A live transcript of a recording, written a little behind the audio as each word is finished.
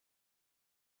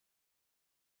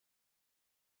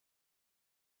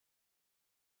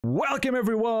Welcome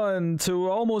everyone to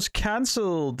Almost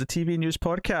Cancelled, the TV news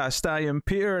podcast. I am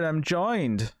Peter and I'm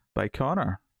joined by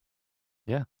Connor.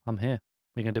 Yeah, I'm here.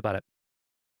 What are you going to do about it?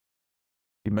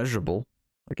 Be miserable,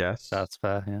 I guess. That's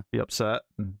fair, yeah. Be upset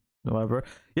and whatever.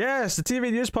 Yes, the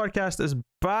TV news podcast is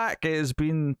back. It has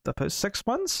been about 6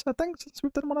 months, I think, since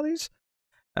we've done one of these.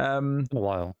 A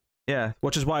while. Yeah,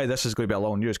 which is why this is going to be a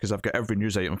long news, because I've got every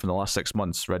news item from the last 6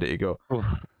 months ready to go.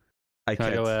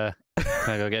 Can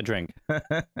I go get a drink?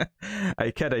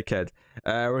 I kid.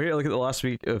 We're here to look at the last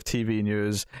week of TV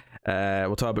news.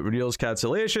 We'll talk about renewals,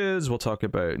 cancellations. We'll talk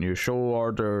about new show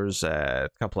orders, a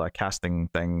couple of casting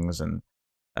things, and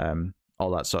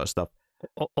all that sort of stuff.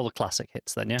 All the classic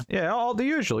hits, then, yeah. Yeah, all the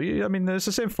usual. I mean, it's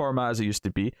the same format as it used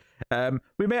to be.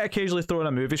 We may occasionally throw in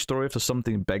a movie story if there's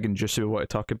something big and juicy we want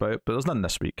to talk about, but there's none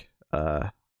this week.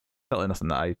 Certainly nothing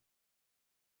that I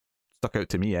stuck out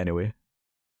to me anyway.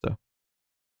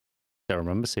 Don't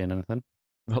remember seeing anything.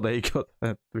 Well, there you go.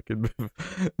 We can move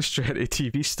straight to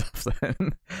TV stuff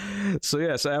then. So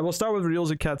yes, we'll start with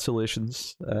renewals and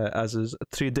cancellations, as is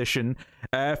tradition.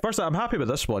 First, I'm happy with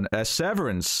this one.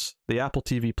 Severance, the Apple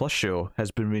TV Plus show,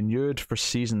 has been renewed for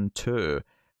season 2.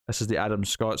 This is the Adam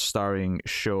Scott starring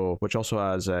show, which also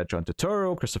has John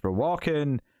Turturro, Christopher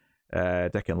Walken,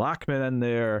 Declan Lackman in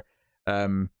there.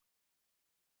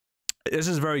 This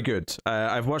is very good.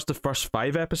 I've watched the first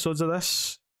 5 episodes of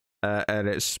this. And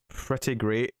it's pretty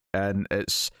great, and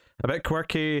it's a bit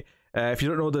quirky. If you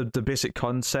don't know the basic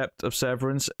concept of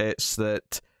Severance, it's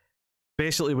that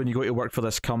basically when you go to work for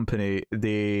this company,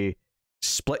 they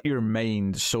split your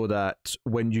mind so that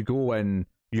when you go in,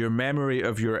 your memory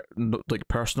of your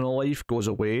personal life goes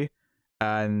away,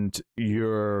 and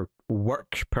your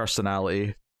work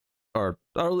personality,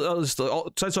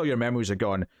 since all your memories are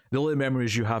gone, the only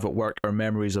memories you have at work are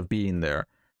memories of being there.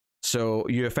 So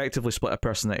you effectively split a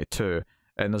person into 2,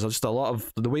 and there's just a lot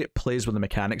of the way it plays with the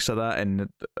mechanics of that, and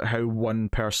how one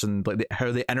person,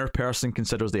 how the inner person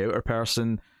considers the outer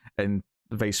person, and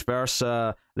vice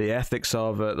versa, the ethics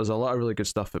of it. There's a lot of really good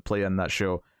stuff at play in that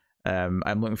show. I'm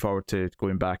looking forward to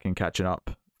going back and catching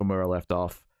up from where I left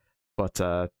off, but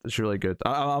it's really good.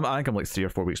 I think I'm like 3 or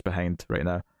 4 weeks behind right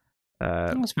now.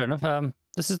 That's fair enough.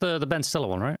 This is the Ben Stiller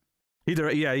one, right?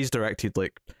 He's directed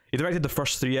he directed the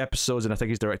first 3 episodes, and I think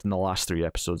he's directing the last 3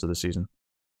 episodes of the season.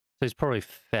 So he's probably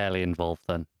fairly involved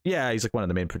then. Yeah, he's like one of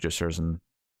the main producers and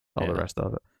all the rest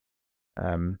of it.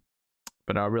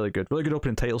 But no, really good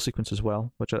opening title sequence as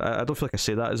well, which I don't feel like I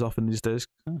say that as often these days.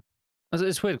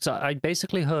 It's weird, because I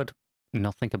basically heard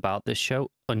nothing about this show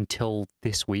until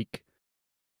this week,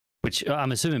 which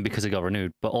I'm assuming because it got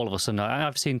renewed, but all of a sudden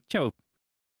I've seen,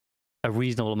 a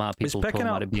reasonable amount of people talking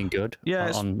about it being good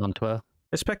on Twitter.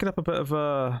 It's picking up a bit of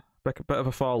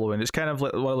a following. It's kind of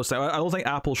like one of those things. I don't think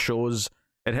Apple shows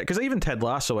it, because even Ted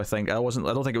Lasso, I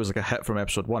don't think it was like a hit from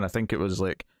episode 1. I think it was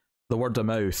like the word of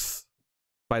mouth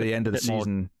by the end of the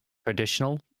season.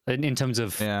 Traditional in terms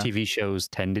of TV shows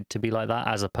tended to be like that,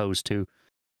 as opposed to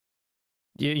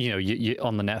you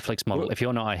on the Netflix model. If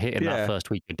you're not a hit in that first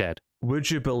week, you're dead.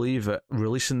 Would you believe it?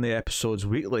 Releasing the episodes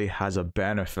weekly has a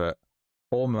benefit.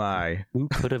 Oh my. Who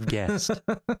could have guessed?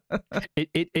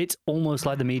 It's almost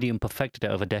like the medium perfected it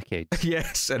over decades.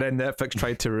 Yes, and then Netflix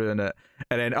tried to ruin it,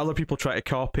 and then other people try to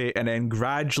copy, and then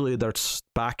gradually they're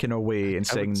backing away and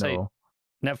saying no.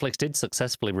 Netflix did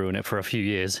successfully ruin it for a few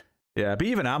years. Yeah, but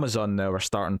even Amazon now are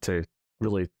starting to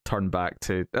really turn back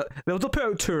to... They'll put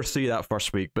out 2 or 3 that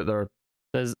first week, but they're...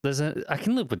 I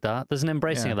can live with that. There's an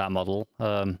embracing of that model.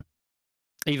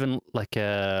 Even like...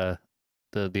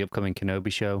 the upcoming Kenobi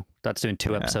show that's doing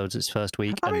 2 episodes its first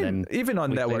week, then even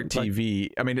on network TV,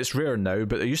 I mean, it's rare now,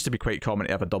 but it used to be quite common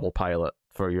to have a double pilot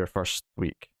for your first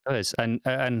week. It is, and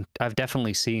I've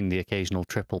definitely seen the occasional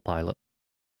triple pilot.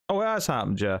 Oh, it has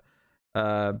happened, yeah.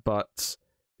 But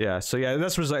yeah, so yeah,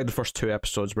 this was like the first 2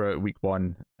 episodes were at week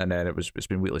 1, and then it's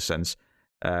been weekly since.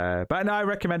 But no, I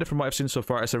recommend it from what I've seen so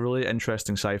far. It's a really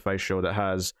interesting sci-fi show that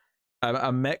has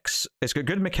a mix. It's got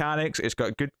good mechanics. It's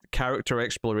got good character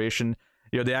exploration.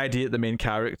 The idea that the main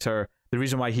character, the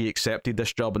reason why he accepted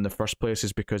this job in the first place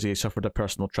is because he suffered a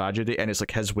personal tragedy, and it's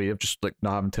like his way of just like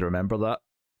not having to remember that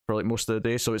for like most of the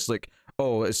day. So it's like,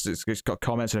 it's got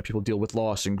comments on how people deal with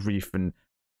loss and grief, and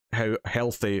how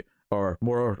healthy or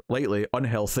more likely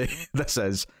unhealthy this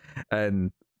is,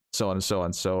 and so on and so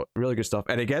on. So really good stuff,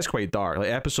 and it gets quite dark. Like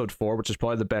episode 4, which is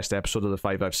probably the best episode of the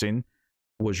 5 I've seen,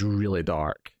 was really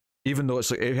dark. Even though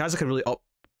it's like it has like a really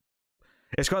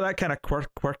it's got that kind of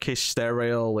quirky,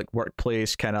 sterile, like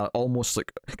workplace kind of almost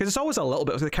like, because it's always a little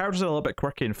bit, the characters are a little bit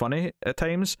quirky and funny at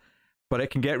times, but it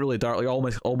can get really dark, like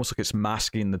almost like it's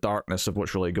masking the darkness of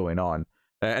what's really going on.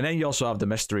 And then you also have the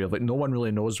mystery of like no one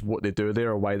really knows what they do there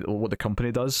or why what the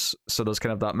company does. So there's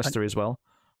kind of that mystery as well.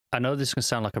 I know this is going to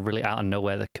sound like a really out of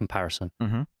nowhere comparison,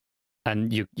 Mm-hmm.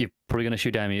 and you're probably going to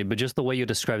shoot down me, but just the way you're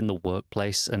describing the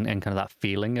workplace and kind of that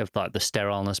feeling of like the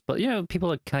sterileness, but you know,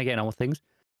 people are kind of getting on with things.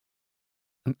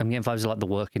 I'm getting vibes of like the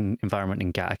working environment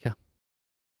in Gattaca.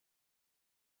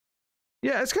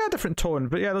 Yeah, it's got a different tone,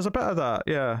 but yeah, there's a bit of that.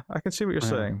 Yeah, I can see what you're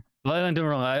saying. Well, I'm doing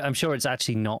wrong. I'm sure it's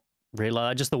actually not really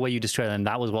like that. Just the way you describe it, and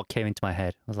that was what came into my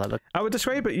head. I was like, look. I would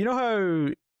describe it. You know how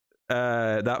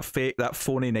that fake, that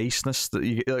phony niceness that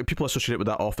you like, people associate it with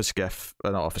that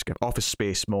Office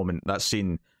Space moment. That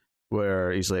scene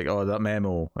where he's like, "Oh, that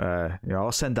memo.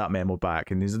 I'll send that memo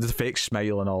back," and he's the fake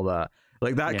smile and all that.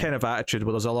 Like that kind of attitude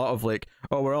where there's a lot of like,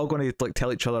 oh, we're all going to like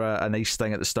tell each other a nice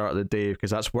thing at the start of the day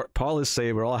because that's work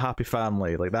policy. We're all a happy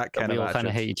family. Like that kind of attitude. We all kind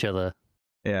of hate each other.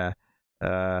 Yeah.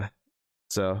 But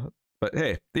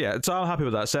hey, yeah. So I'm happy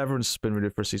with that. Severance been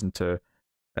renewed for season 2.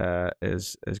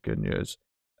 Is good news.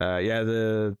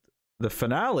 The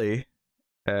finale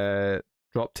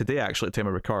dropped today actually at the time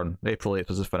of recording. April 8th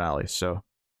was the finale. So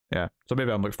yeah. So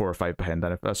maybe I'm like 4 or 5 behind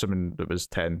then. Assuming it was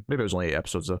 10. Maybe it was only 8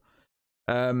 episodes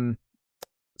though.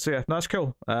 So yeah, no, that's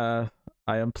cool. I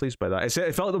am pleased by that.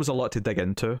 It felt like there was a lot to dig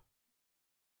into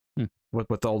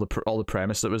with all the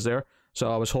premise that was there.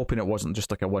 So I was hoping it wasn't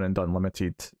just like a one and done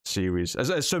limited series.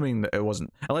 Assuming that it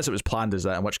wasn't, unless it was planned as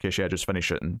that, in which case yeah, just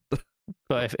finish it. And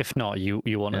but if not, you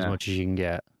want as much as you can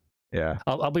get. Yeah,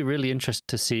 I'll be really interested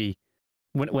to see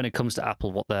when it comes to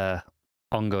Apple what their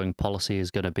ongoing policy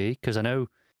is going to be, because I know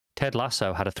Ted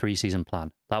Lasso had a 3-season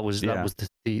plan. That was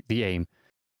the aim.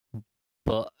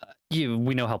 But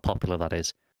we know how popular that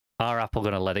is. Are Apple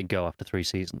going to let it go after 3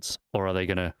 seasons, or are they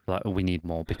going to like, we need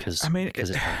more because it's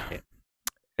a hit?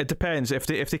 It depends. If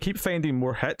they keep finding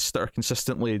more hits that are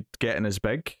consistently getting as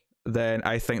big, then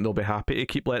I think they'll be happy to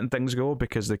keep letting things go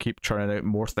because they keep churning out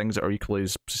more things that are equally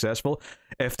as successful.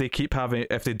 If they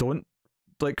don't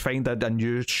like find a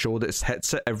new show that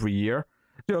hits it every year,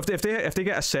 you know, if they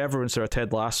get a Severance or a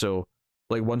Ted Lasso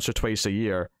like once or twice a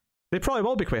year, they probably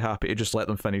will be quite happy to just let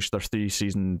them finish their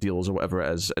 3-season deals or whatever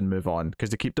it is and move on because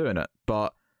they keep doing it.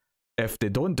 But if they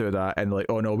don't do that and like,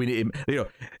 oh no, we need to, you know,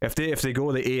 if they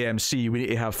go the AMC, we need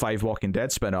to have 5 Walking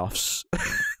Dead spin-offs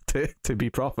to be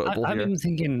profitable. I'm even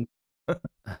thinking.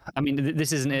 I mean,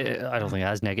 this isn't. I don't think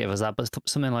as negative as that, but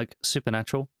something like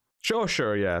Supernatural.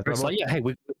 Sure, yeah. It's like, yeah, hey,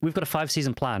 we've got a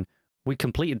 5-season plan. We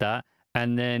completed that,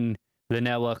 and then the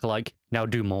network are like, now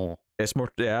do more. It's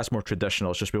more, that's more traditional.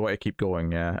 It's just we want to keep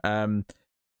going, yeah. I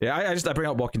bring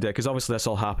up Walking Dead because obviously this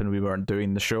all happened. We weren't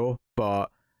doing the show, but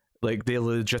like they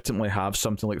legitimately have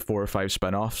something like 4 or 5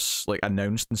 spin-offs like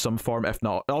announced in some form. If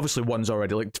not, obviously one's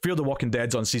already like Fear the Walking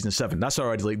Dead's on season 7. That's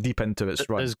already like deep into its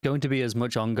run. There's going to be as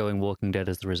much ongoing Walking Dead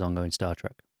as there is ongoing Star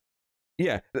Trek.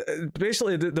 Yeah,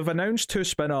 basically they've announced 2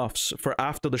 spin-offs for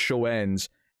after the show ends.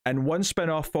 And one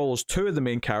spin-off follows 2 of the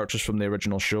main characters from the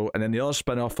original show, and then the other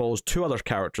spin-off follows 2 other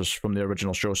characters from the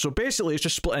original show. So basically, it's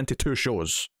just split into 2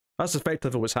 shows. That's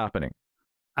effectively what's happening.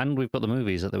 And we've got the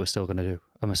movies that they were still going to do.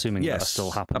 I'm assuming that's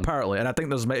still happening. Apparently, and I think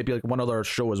there's maybe like one other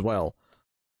show as well.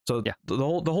 So yeah, the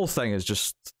whole thing is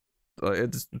just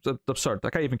it's absurd. I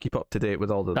can't even keep up to date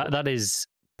with all the. That is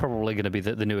probably going to be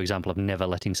the new example of never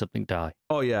letting something die.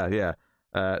 Oh yeah.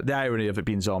 The irony of it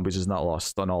being zombies is not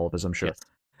lost on all of us, I'm sure. Yes.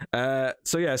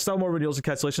 So yeah, still more renewals and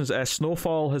cancellations.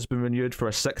 Snowfall has been renewed for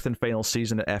a 6th and final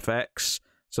season at FX,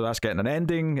 so that's getting an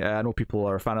ending. I know people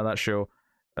are a fan of that show.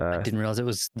 I didn't realize it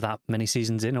was that many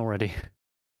seasons in already.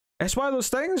 It's one of those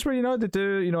things where they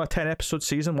do a 10-episode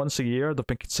season once a year. They've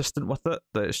been consistent with it.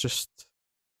 That it's just.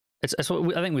 It's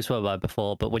what I think we spoke about it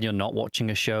before. But when you're not watching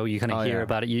a show, you kind of hear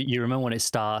about it. You remember when it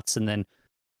starts, and then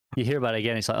you hear about it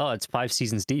again. It's like, oh, it's 5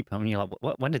 seasons deep. I mean, you're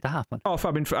like, when did that happen? Oh,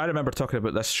 I remember talking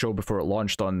about this show before it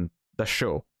launched on this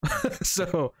show.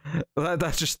 So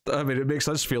that's just. I mean, it makes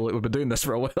us feel like we've been doing this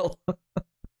for a while.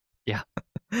 Yeah.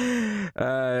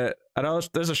 And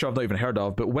there's a show I've not even heard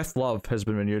of, but With Love has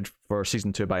been renewed for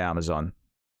season 2 by Amazon.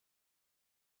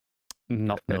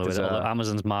 Not familiar with it. Although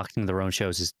Amazon's marketing their own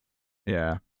shows is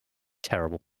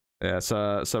terrible. Yeah, it's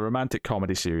a romantic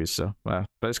comedy series, so but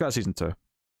it's got a season 2.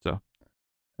 So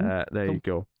there you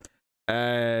go.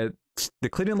 The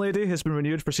Cleaning Lady has been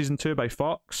renewed for season 2 by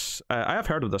Fox. I have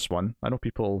heard of this one. I know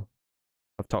people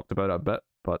have talked about it a bit,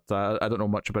 but I don't know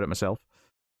much about it myself.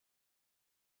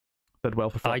 Did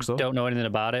well for Fox, though. I don't know anything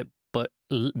about it, but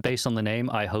based on the name,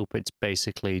 I hope it's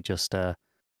basically just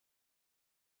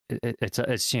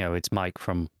it's Mike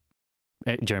from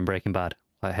during Breaking Bad.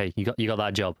 Like, hey, you got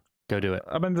that job, go do it.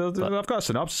 I mean, I've got a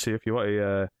synopsis here if you want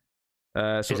to.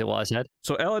 Is it what I said?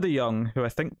 So Elodie Young, who I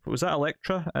think was that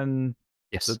Elektra in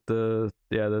Yes. The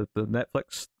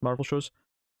Netflix Marvel shows,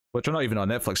 which are not even on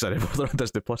Netflix anymore. They're on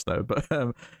Disney Plus now. But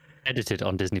Edited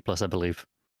on Disney Plus, I believe.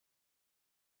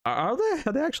 are they?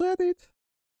 Are they actually edited?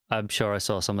 I'm sure I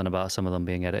saw something about some of them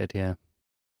being edited. Yeah.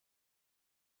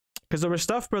 Because there was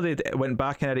stuff where they went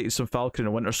back and edited some Falcon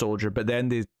and Winter Soldier, but then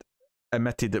they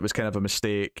admitted it was kind of a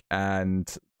mistake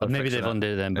and maybe they've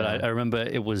undid them, but Yeah. I remember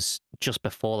it was just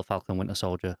before the Falcon and Winter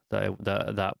Soldier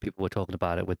that people were talking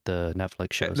about it with the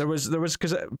Netflix shows. There was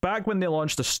because back when they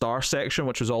launched the Star section,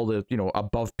 which was all the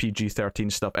above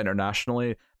PG-13 stuff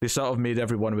internationally, they sort of made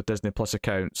everyone with Disney Plus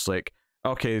accounts like,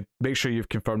 okay, make sure you've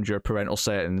confirmed your parental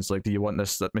settings. Like, do you want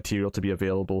this material to be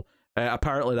available?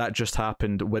 Apparently, that just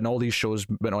happened when all these shows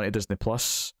went on to Disney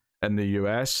Plus in the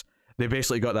US. They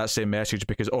basically got that same message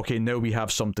because, okay, now we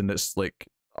have something that's like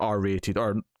R-rated,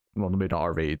 or well, maybe not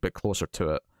R-rated, but closer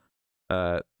to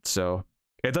it. So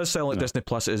it does sound like Disney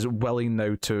Plus is willing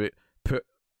now to put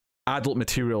adult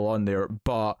material on there,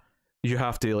 but you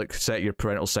have to like set your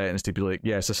parental settings to be like,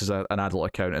 yes, this is an adult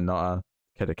account and not a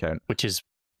kid account, which is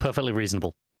perfectly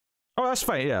reasonable. Oh, that's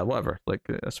fine. Yeah, whatever. Like,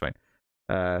 that's fine.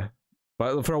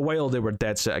 But for a while they were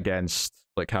dead set against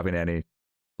like having any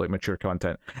like mature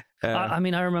content. I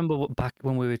mean, I remember back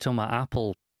when we were talking about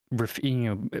Apple,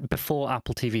 before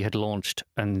Apple TV had launched,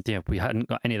 and we hadn't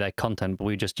got any of their content, but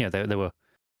we just they were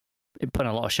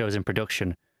putting a lot of shows in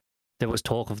production. There was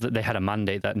talk of that they had a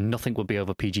mandate that nothing would be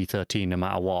over PG-13 no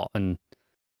matter what, and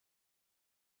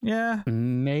yeah,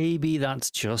 maybe that's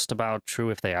just about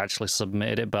true if they actually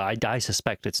submitted it, but I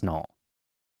suspect it's not.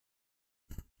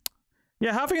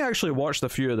 Yeah, having actually watched a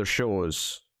few of their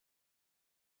shows,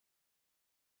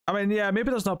 I mean, yeah,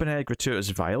 maybe there's not been any gratuitous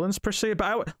violence per se,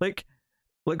 but like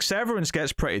Severance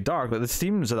gets pretty dark. Like the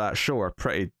themes of that show are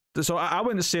pretty. So I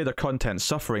wouldn't say their content's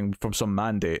suffering from some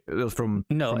mandate. From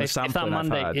if that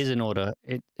mandate is in order,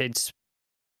 it's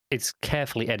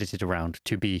carefully edited around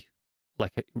to be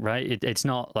like right. It's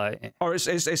not like, or it's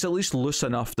at least loose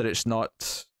enough that it's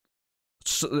not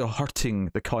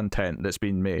hurting the content that's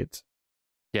being made.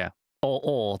 Yeah,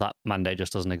 or that mandate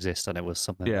just doesn't exist and it was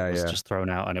something that was just thrown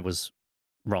out and it was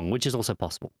wrong, which is also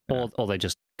possible. Yeah. Or they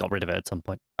just got rid of it at some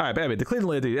point. All right, but anyway, the clean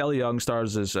lady, Ellie Young,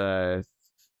 stars as I'm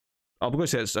going to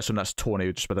say I assume that's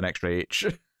Tony, just with an extra H,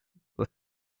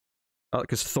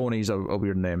 because Thony's a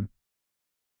weird name.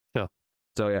 Sure.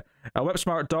 So yeah, a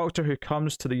whip-smart doctor who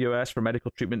comes to the US for medical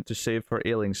treatment to save her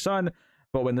ailing son,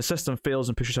 but when the system fails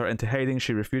and pushes her into hiding,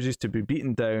 she refuses to be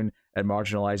beaten down and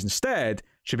marginalized. Instead,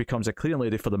 she becomes a clean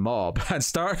lady for the mob and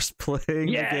starts playing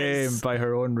the game by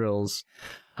her own rules.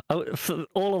 For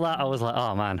all of that, I was like,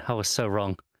 oh man, I was so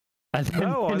wrong. And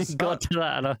then it got to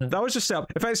that. And that was just in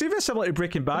fact, it's even similar to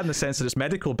Breaking Bad in the sense that it's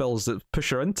medical bills that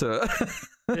push her into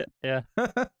it. Yeah.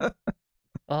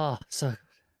 Oh, so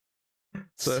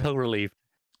relieved.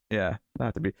 Yeah, that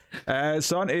had to be.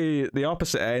 So on to the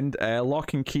opposite end,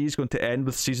 Lock and Key is going to end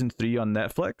with season 3 on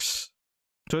Netflix.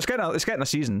 So it's getting a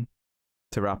season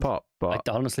to wrap up. But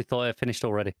I honestly thought it finished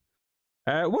already.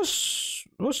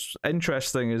 What's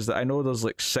interesting is that I know there's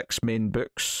like 6 main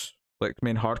books, like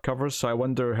main hardcovers. So I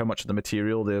wonder how much of the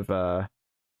material they've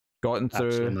gotten through.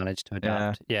 Actually managed to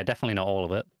adapt. Yeah, definitely not all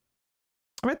of it.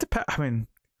 I mean,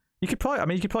 you could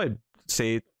probably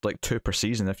say like 2 per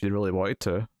season if you really wanted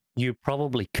to. You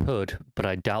probably could, but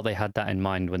I doubt they had that in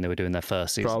mind when they were doing their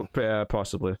first season.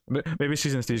 Possibly. Maybe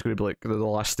season 3 is going to be like the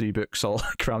last 3 books all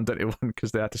crammed into one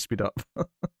because they had to speed up.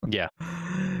 Yeah,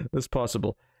 it's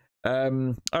possible.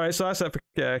 All right, so that's it for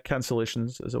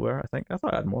cancellations, as it were. I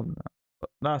thought I had more than that, but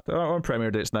nah, on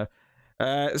premiere dates now.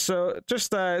 So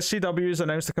just CW's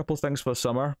announced a couple of things for the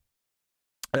summer.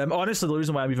 Honestly, the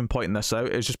reason why I'm even pointing this out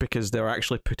is just because they're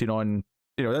actually putting on.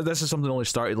 This is something that only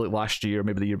started like last year,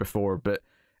 maybe the year before, but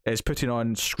is putting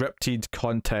on scripted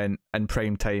content in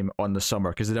prime time on the summer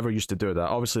because they never used to do that.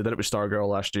 Obviously, they did it with Stargirl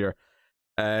last year,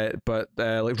 but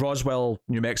like Roswell,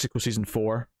 New Mexico season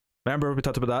 4. Remember we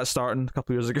talked about that starting a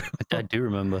couple of years ago? I do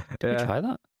remember. Did we try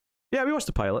that? Yeah, we watched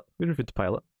the pilot. We reviewed the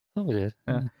pilot. Oh, we did.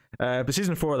 Yeah. But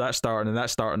season 4 that's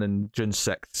starting in June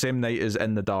 6th, same night as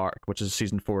In the Dark, which is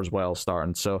season 4 as well,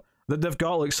 starting. So they've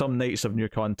got like some nights of new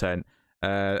content,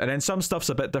 and then some stuff's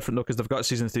a bit different though because they've got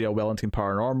season 3 of Wellington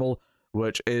Paranormal,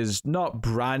 which is not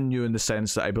brand new in the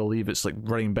sense that I believe it's like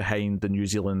running behind the New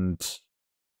Zealand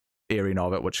airing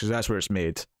of it, which is that's where it's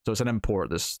made. So it's an import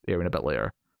that's airing a bit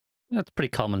later. That's pretty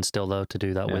common still though to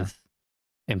do that with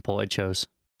imported shows.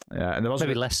 Yeah, and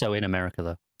maybe less so in America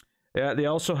though. Yeah, they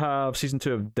also have season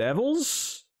 2 of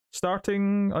Devils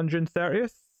starting on June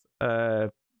 30th. I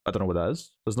don't know what that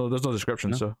is. There's no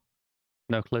description, so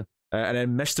no clue. And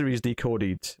then Mysteries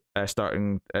Decoded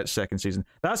starting at 2nd season.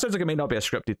 That sounds like it might not be a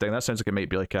scripted thing. That sounds like it might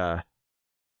be like a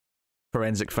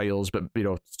forensic files, but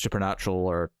supernatural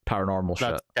or paranormal shit.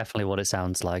 That's definitely what it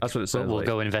sounds like. That's what it sounds we'll like.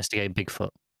 go investigate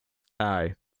Bigfoot.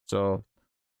 Aye. So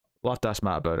we'll have to ask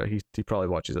Matt about it. He probably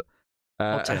watches it.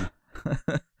 Or Tim.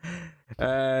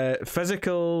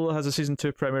 Physical has a season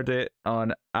 2 premiere date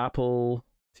on Apple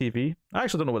TV. I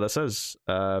actually don't know what this is,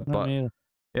 but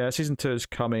yeah, season 2 is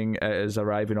coming. It is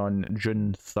arriving on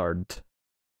June 3rd,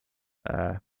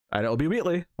 and it'll be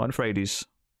weekly on Fridays.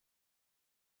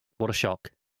 What a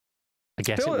shock! I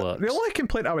guess it works. The only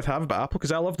complaint I would have about Apple,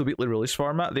 because I love the weekly release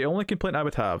format, the only complaint I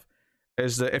would have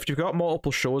is that if you've got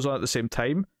multiple shows on at the same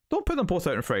time, don't put them both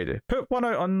out on Friday. Put one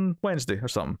out on Wednesday or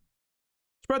something.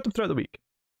 Spread them throughout the week.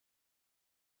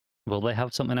 Will they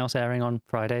have something else airing on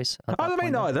Fridays? They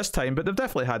might not at this time, but they've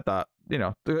definitely had that.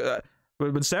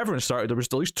 When Severance started, there was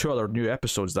at least 2 other new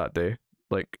episodes that day,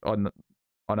 like on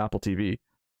Apple TV.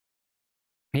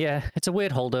 Yeah, it's a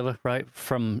weird holdover, right?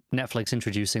 From Netflix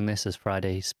introducing this as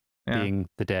Fridays being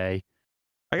the day.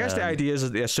 I guess the idea is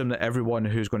that they assume that everyone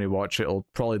who's going to watch it will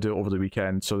probably do it over the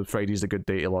weekend, so Friday's a good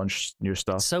day to launch new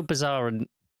stuff. So bizarre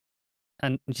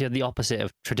and the opposite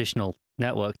of traditional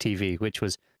network TV, which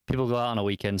was people go out on a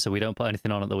weekend, so we don't put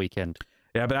anything on at the weekend.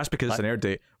 Yeah, but that's because it's an air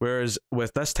date. Whereas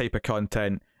with this type of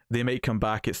content, they might come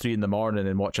back at 3 a.m.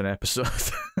 and watch an episode.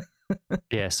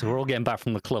 Yeah, so we're all getting back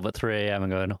from the club at 3 a.m.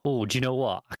 and going, oh, do you know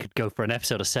what? I could go for an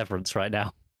episode of Severance right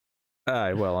now.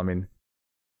 Aye, well, I mean,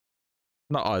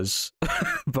 not us,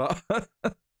 but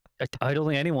I don't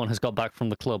think anyone has got back from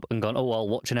the club and gone, oh, I'll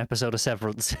watch an episode of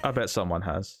Severance. I bet someone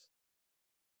has.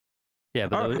 Yeah,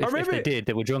 but if they did,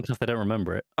 they were drunk enough they don't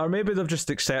remember it. Or maybe they've just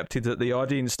accepted that the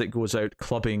audience that goes out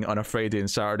clubbing on a Friday and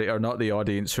Saturday are not the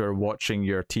audience who are watching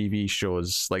your TV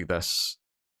shows like this.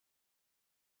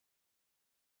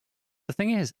 The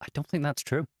thing is, I don't think that's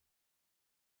true.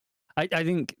 I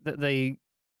think that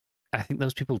I think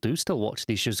those people do still watch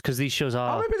these shows because these shows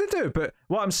are. Oh, maybe they do, but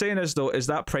what I'm saying is, though, is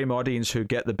that prime audience who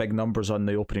get the big numbers on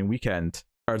the opening weekend,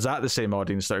 or is that the same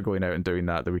audience that are going out and doing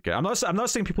that the weekend? I'm not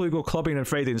saying people who go clubbing on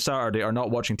Friday and Saturday are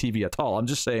not watching TV at all. I'm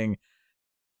just saying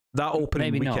that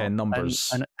opening weekend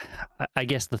numbers. And I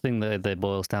guess the thing that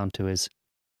boils down to is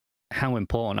how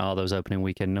important are those opening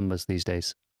weekend numbers these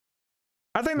days?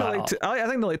 I think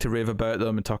they like to rave about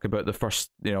them and talk about the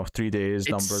first 3 days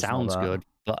numbers. It sounds good,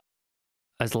 but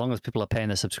as long as people are paying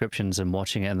their subscriptions and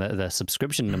watching it, and their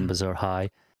subscription numbers are high,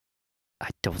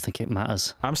 I don't think it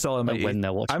matters. I'm still in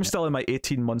my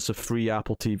 18 months of free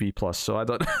Apple TV Plus, so I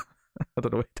don't I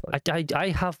don't know. I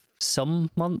have some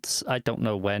months. I don't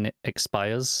know when it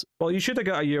expires. Well, you should have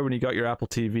got a year when you got your Apple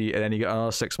TV, and then you got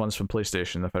another 6 months from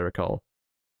PlayStation, if I recall.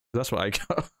 That's what I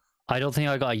got. I don't think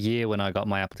I got a year when I got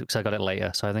my Apple because I got it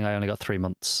later. So I think I only got 3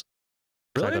 months.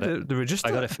 Really?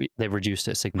 They reduced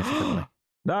it significantly.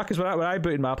 Nah, because when I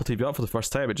booted my Apple TV up for the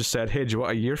first time, it just said, "Hey, do you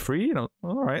want a year free?" All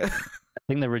right. I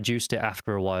think they reduced it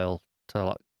after a while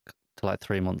to like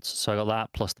 3 months. So I got that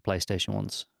plus the PlayStation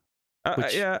ones.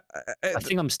 Yeah, I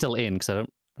think I'm still in because I'm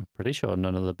pretty sure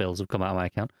none of the bills have come out of my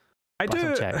account. I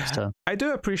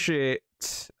do appreciate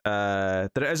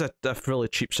that it is a really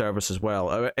cheap service as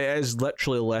well. It is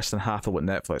literally less than half of what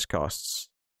Netflix costs,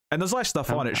 and there's less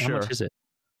stuff on it. Sure, how much is it?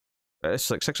 It's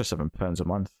like £6 or £7 a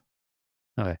month.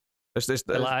 Okay. I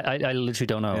literally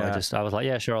don't know. Yeah. I was like,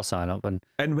 yeah, sure, I'll sign up. And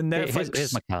when Netflix,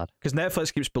 here's my card. Because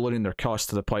Netflix keeps ballooning their costs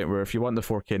to the point where if you want the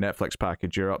 4K Netflix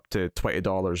package, you're up to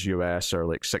 $20 US or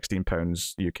like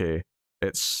 £16 UK.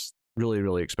 It's really,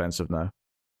 really expensive now.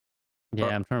 Yeah,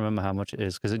 I'm trying to remember how much it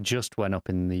is because it just went up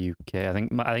in the UK. I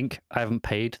think I haven't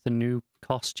paid the new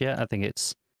cost yet. I think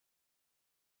it's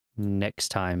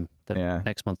next month.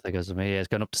 It goes to me. Yeah, it's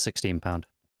going up to £16.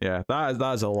 Yeah,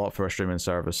 that is a lot for a streaming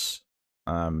service.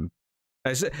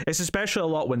 It's especially a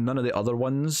lot when none of the other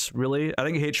ones really. I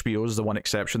think HBO is the one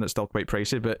exception that's still quite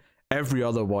pricey, but every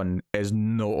other one is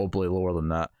notably lower than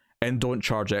that, and don't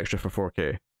charge extra for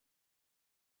 4K.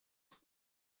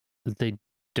 They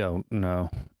don't know.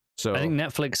 So I think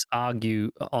Netflix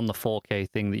argue on the 4K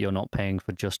thing that you're not paying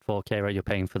for just 4K, right? You're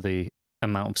paying for the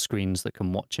amount of screens that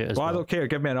can watch it as well. I don't care.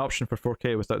 Give me an option for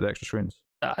 4K without the extra screens.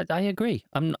 I agree.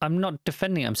 I'm not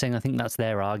defending it. I'm saying I think that's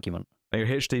their argument. Your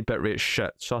HD bitrate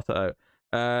shit. Shut it out.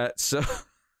 So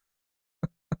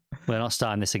we're not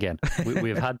starting this again.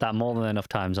 We've had that more than enough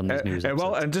times on these news.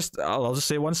 Well, and I'll just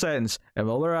say one sentence. And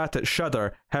while we're at it,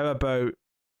 Shudder. How about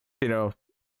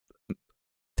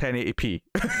 1080p?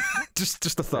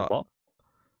 just a thought. What?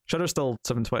 Shudder's still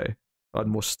 720 on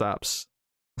most stats.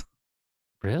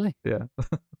 Really? Yeah.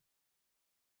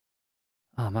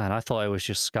 Oh man, I thought it was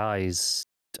just Sky's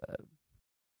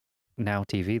Now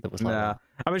TV that was like that.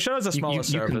 I mean, Shudder's a smaller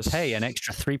service. You can pay an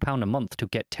extra £3 a month to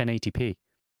get 1080p.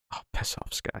 Oh, piss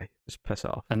off, Sky. Just piss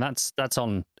off. And that's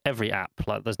on every app.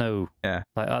 Like, there's no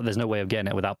there's no way of getting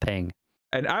it without paying.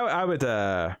 And I would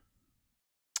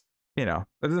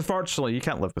unfortunately you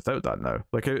can't live without that now.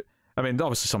 Like, I mean,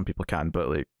 obviously some people can, but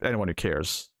like anyone who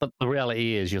cares. But the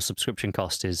reality is, your subscription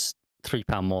cost is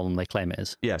 £3 more than they claim it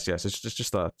is. Yes, it's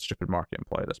just a stupid marketing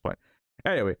ploy at this point.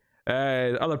 Anyway,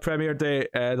 other premiere day,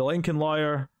 The Lincoln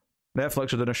Lawyer.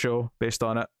 Netflix are doing a show based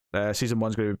on it. Season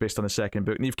 1's going to be based on the second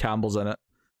book. Neve Campbell's in it.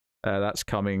 That's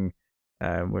coming.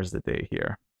 Where's the day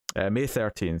here? May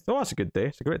 13th. Oh, that's a good day.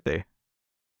 It's a great day.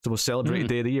 It's the most celebrated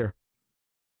day of the year.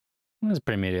 It's a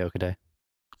pretty mediocre day.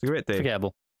 It's a great day.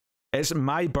 Forgettable. It's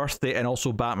my birthday and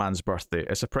also Batman's birthday.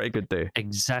 It's a pretty good day.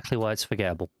 Exactly why it's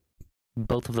forgettable.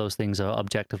 Both of those things are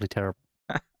objectively terrible.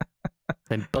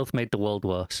 They both made the world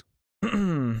worse.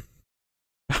 Batman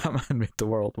made the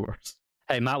world worse.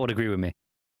 Hey, Matt would agree with me.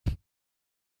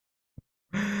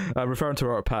 I'm referring to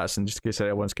Robert Pattinson, just in case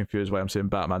anyone's confused why I'm saying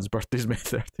Batman's birthday's May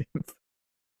 13th.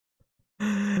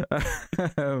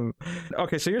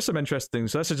 Okay, so here's some interesting.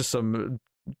 So this is just some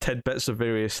tidbits of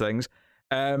various things.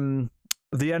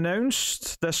 They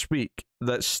announced this week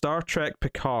that Star Trek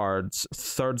Picard's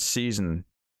third season,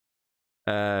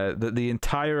 that the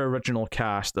entire original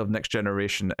cast of Next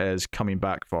Generation is coming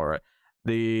back for it.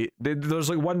 There's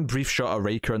like one brief shot of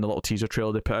Riker in the little teaser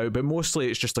trailer they put out, but mostly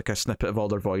it's just like a snippet of all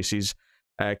their voices.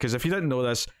 Because if you didn't know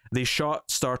this, they shot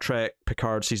Star Trek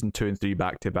Picard season 2 and 3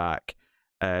 back to back.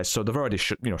 So they've already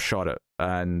shot it,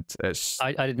 and it's.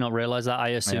 I did not realize that. I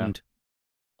assumed,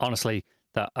 honestly,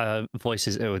 that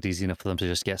voices, it was easy enough for them to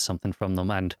just get something from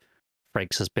them, and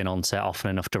Frakes has been on set often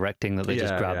enough directing that they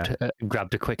just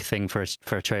grabbed a quick thing for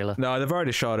a trailer. No, they've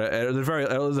already shot it.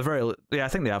 I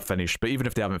think they have finished, but even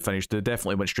if they haven't finished, they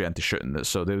definitely went straight into shooting it,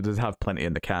 so they have plenty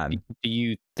in the can. Do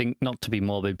you think, not to be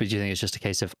morbid, but do you think it's just a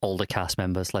case of older cast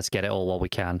members, let's get it all while we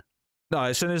can? No,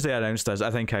 as soon as they announced this,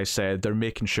 I think I said they're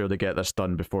making sure they get this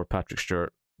done before Patrick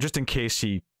Stewart, just in case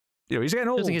he's getting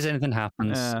old. Just in case anything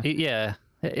happens.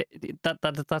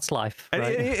 That's life.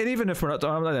 Right? And even if I'm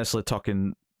not necessarily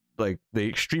talking like the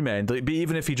extreme end, like, but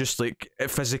even if he just like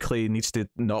physically needs to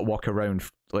not walk around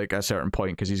like at a certain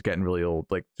point because he's getting really old,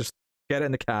 like just get it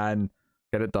in the can,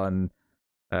 get it done.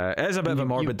 It is a bit of a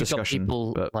morbid discussion.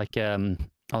 People but... like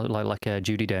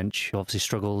Judi Dench, who obviously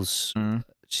struggles.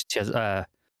 She has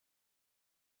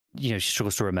she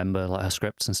struggles to remember like her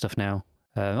scripts and stuff now.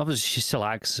 Obviously she still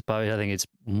acts, but I think it's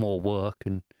more work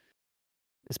and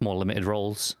it's more limited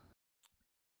roles.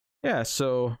 Yeah,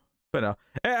 so but no,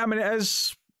 I mean it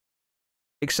is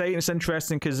exciting. It's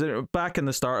interesting because back in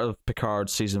the start of Picard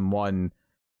season 1,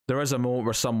 there is a moment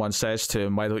where someone says to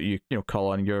him, "Why don't you call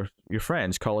on your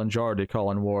friends? Call on Geordi, call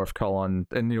on Worf, call on,"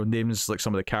 and names like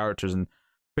some of the characters, and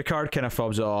Picard kind of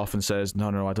fobs it off and says, "No,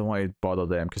 I don't want to bother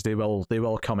them because they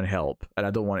will come and help, and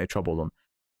I don't want to trouble them."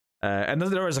 And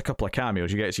there is a couple of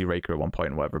cameos. You get to see Riker at one point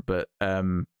and whatever, but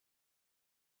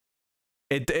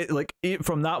it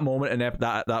from that moment in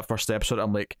that first episode,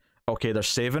 I'm like, okay, they're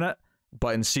saving it.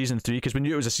 But in season 3, because we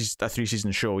knew it was a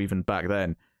 3-season show even back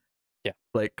then. Yeah,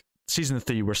 like season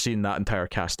 3, we're seeing that entire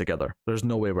cast together. There's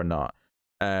no way we're not,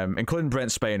 including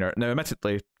Brent Spiner. Now,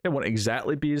 admittedly, it won't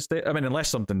exactly be his day. I mean, unless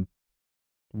something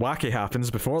wacky happens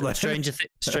before that.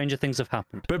 Stranger things have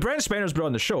happened. But Brent Spiner's been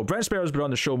on the show. Brent Spiner's been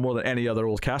on the show more than any other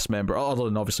old cast member, other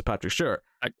than obviously Patrick Stewart.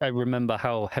 I remember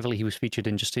how heavily he was featured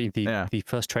in just the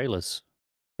first trailers.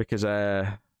 Because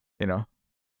the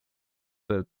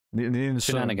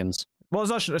shenanigans. Well,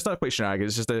 it's not quite shenanigans.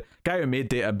 It's just the guy who made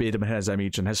Data made him in his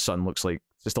image, and his son looks like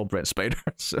it's still Brent Spiner.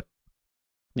 So.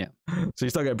 Yeah. So you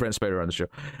still get Brent Spiner on the show.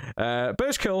 But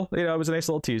it's cool. It was a nice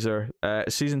little teaser.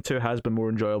 Season 2 has been more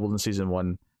enjoyable than season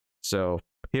 1. So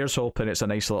here's hoping it's a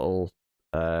nice little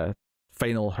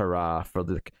final hurrah for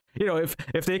the...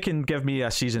 if they can give me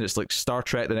a season, it's like Star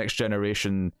Trek The Next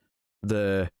Generation,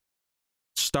 the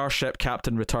Starship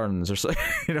Captain Returns, or something,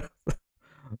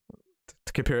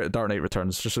 to compare it to Dark Knight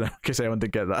Returns, just in case anyone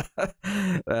didn't get that.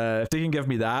 If they can give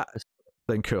me that,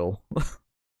 then cool.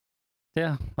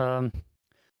 Yeah.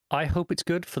 I hope it's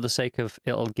good for the sake of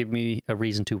it'll give me a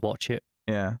reason to watch it.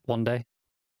 Yeah. One day.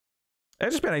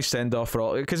 It'd just be a nice send off for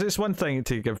all, because it's one thing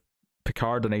to give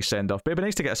Picard a nice send off, but it'd be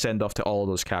nice to get a send off to all of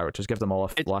those characters, give them all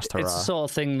a last hurrah. It's the sort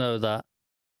of thing though that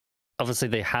obviously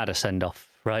they had a send off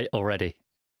right already,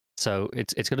 so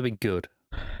it's going to be good.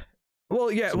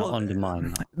 Well, yeah. It's not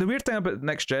undermine that. The weird thing about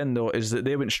Next Gen though is that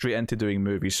they went straight into doing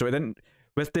movies, so it didn't.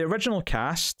 With the original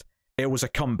cast, it was a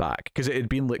comeback because it had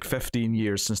been like 15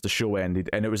 years since the show ended,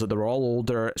 and it was like they were all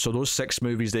older. So those 6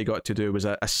 movies they got to do was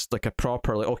a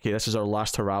proper, like, okay, this is our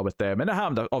last hurrah with them. And it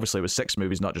happened. Obviously, it was 6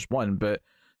 movies, not just 1, but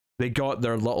they got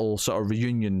their little sort of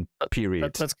reunion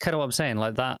period. That's kind of what I'm saying.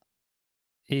 Like that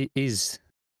is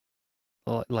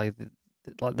like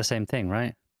the same thing,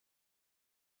 right?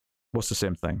 What's the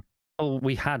same thing? Oh,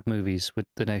 we had movies with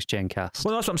the Next Gen cast.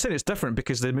 Well, that's what I'm saying. It's different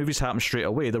because the movies happened straight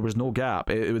away. There was no gap.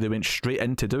 They went straight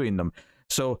into doing them.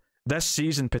 So this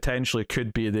season potentially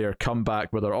could be their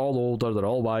comeback where they're all older, they're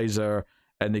all wiser,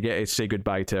 and they get to say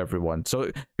goodbye to everyone.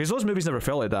 So because those movies never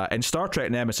felt like that, and Star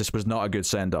Trek Nemesis was not a good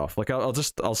send off. Like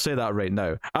I'll say that right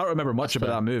now. I don't remember much about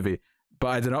that movie, but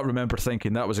I do not remember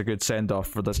thinking that was a good send off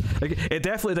for this. Like it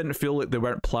definitely didn't feel like they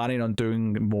weren't planning on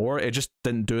doing more. It just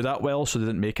didn't do that well, so they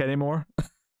didn't make any more.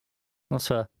 That's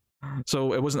fair.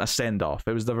 So it wasn't a send off.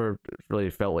 It was never really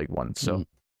felt like one. So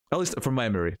at least from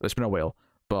memory, it's been a while,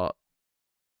 but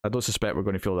I don't suspect we're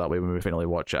going to feel that way when we finally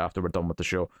watch it after we're done with the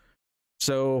show.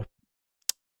 So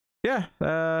yeah,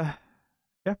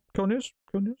 cool news.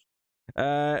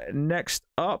 Next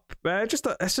up,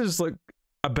 this is like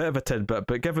a bit of a tidbit,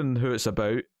 but given who it's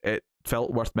about, it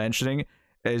felt worth mentioning.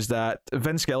 Is that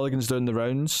Vince Gilligan's doing the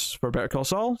rounds for Better Call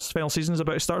Saul? His final season's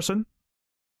about to start soon.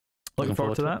 Looking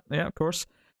forward to that. Yeah, of course.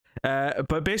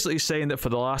 But basically saying that for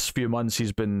the last few months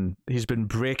he's been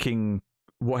breaking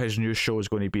what his new show is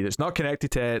going to be. It's not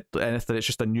connected to anything. It's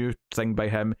just a new thing by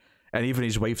him, and even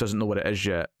his wife doesn't know what it is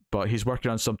yet. But he's working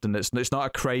on something it's not a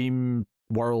crime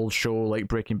world show like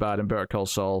Breaking Bad and Better Call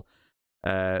Saul.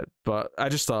 But I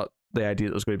just thought the idea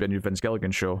that there's going to be a new Vince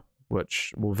Gilligan show,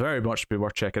 which will very much be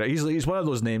worth checking out. He's one of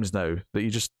those names now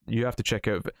that you have to check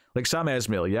out. Like Sam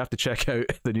Esmail, you have to check out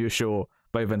the new show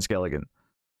by Vince Gilligan.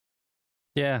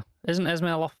 Yeah, isn't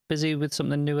Esmail off busy with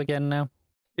something new again now?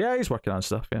 Yeah, he's working on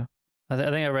stuff. Yeah, I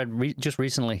think I read just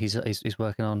recently he's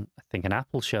working on, I think, an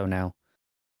Apple show now.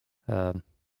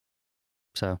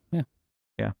 So yeah.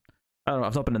 I don't know.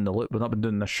 I've not been in the loop. We've not been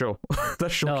doing this show.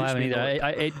 This show. No, keeps I haven't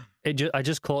me either. I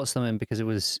just caught something because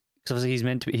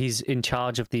obviously he's in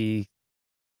charge of the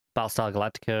Battlestar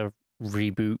Galactica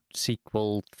reboot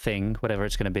sequel thing, whatever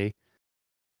it's going to be.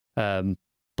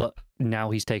 But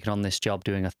now he's taken on this job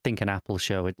doing, I think, an Apple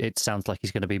show. It sounds like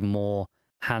he's going to be more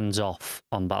hands-off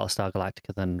on Battlestar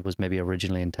Galactica than was maybe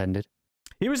originally intended.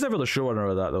 He was never the showrunner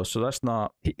of that, though, so that's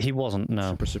not... He wasn't,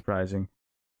 no. Super surprising.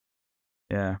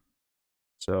 Yeah.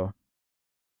 So...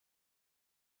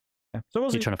 Yeah. So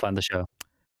was he trying to find the show?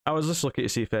 I was just looking to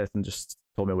see if anything just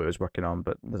told me what he was working on,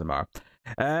 but it doesn't matter.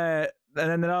 And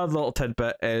then another little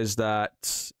tidbit is that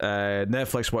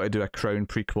Netflix want to do a Crown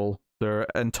prequel. They're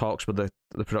in talks with the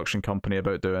production company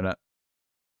about doing it.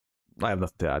 I have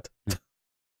nothing to add.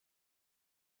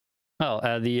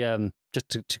 Just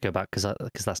to go back because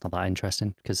that's not that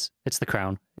interesting because it's the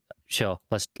Crown. Sure,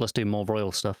 let's do more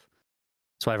royal stuff.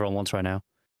 That's what everyone wants right now.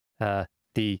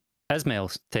 The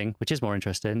Esmail thing, which is more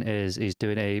interesting, is he's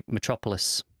doing a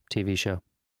Metropolis TV show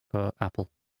for Apple.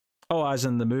 Oh, as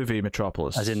in the movie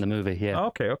Metropolis. As in the movie, yeah. Oh,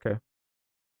 okay.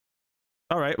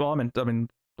 All right. Well, I mean,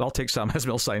 I'll take Sam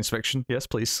Esmail science fiction. Yes,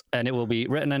 please. And it will be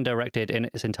written and directed in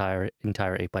its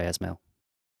entirety by Esmail.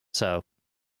 So,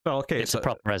 well, okay, it's a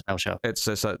proper Esmail show. It's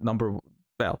a number.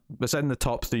 Well, it's in the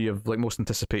top 3 of like most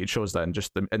anticipated shows. Then,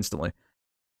 just instantly.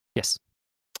 Yes.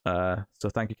 So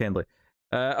thank you kindly.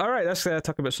 All right, let's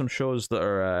talk about some shows that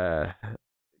are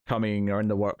coming or in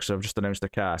the works. I've just announced the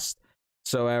cast.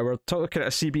 So we're looking at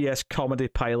a CBS comedy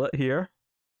pilot here.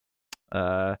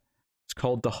 It's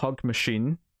called The Hug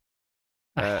Machine.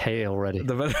 I hate it already.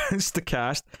 They've announced the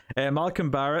cast.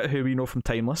 Malcolm Barrett, who we know from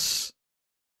Timeless,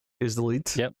 is the lead.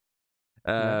 Yep.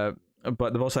 But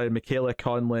they've also had Michaela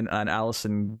Conlon and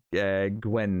Alison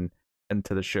Gwynn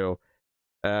into the show.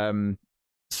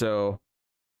 So,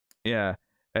 yeah.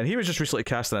 And he was just recently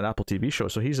cast in an Apple TV show,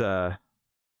 so he's getting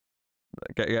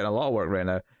a lot of work right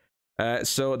now.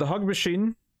 So The Hug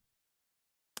Machine,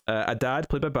 a dad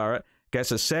played by Barrett, gets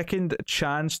a second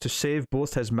chance to save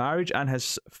both his marriage and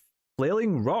his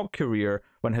flailing rock career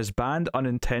when his band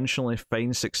unintentionally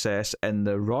finds success in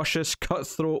the raucous,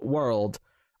 cutthroat world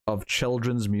of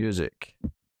children's music.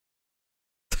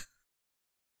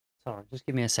 Sorry, just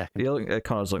give me a second.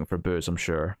 Connor's looking for booze, I'm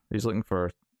sure. He's looking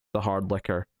for the hard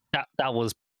liquor. That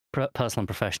was personal and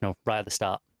professional right at the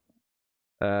start.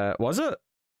 Was it?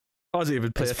 I wasn't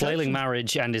even paying his flailing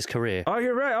marriage and his career. Oh,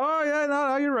 you're right. Oh, yeah,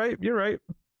 no, you're right. You're right.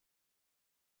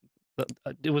 But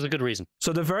it was a good reason.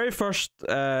 So the very first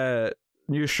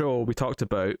new show we talked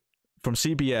about from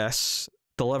CBS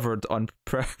delivered on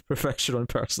professional and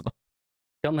personal.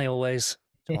 Don't they always?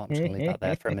 So I'm just going to leave that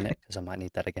there for a minute because I might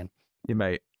need that again. You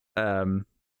might.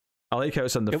 I like how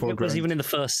it's in the foreground. It was even in the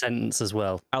first sentence as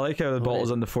well. I like how the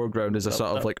bottle's in the foreground as a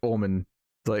sort of like omen.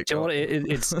 Like, do you know what?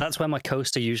 It's that's where my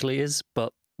coaster usually is,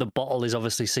 but the bottle is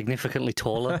obviously significantly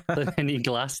taller than any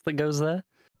glass that goes there.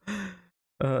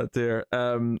 Oh dear.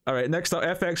 All right. Next up,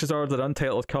 FX has ordered an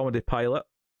untitled comedy pilot,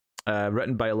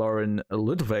 written by Lauren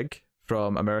Ludwig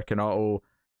from American Auto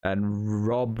and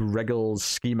Rob Riggle's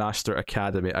Ski Master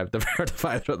Academy. I've never heard of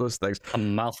either of those things. A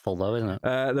mouthful, though, isn't it?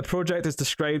 The project is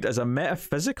described as a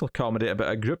metaphysical comedy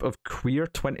about a group of queer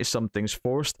 20-somethings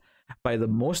forced by the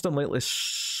most unlikely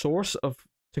source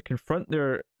to confront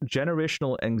their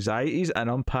generational anxieties and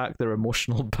unpack their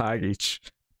emotional baggage.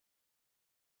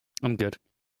 I'm good.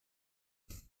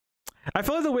 I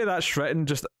feel like the way that's written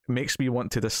just makes me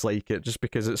want to dislike it, just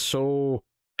because it's so...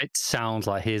 It sounds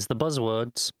like, here's the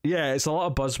buzzwords. Yeah, it's a lot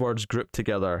of buzzwords grouped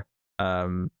together.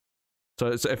 So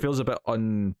it feels a bit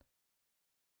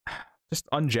just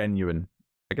ungenuine,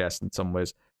 I guess, in some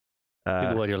ways.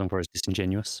 The word you're looking for is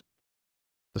disingenuous.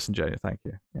 Disingenuous, thank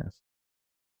you. Yes.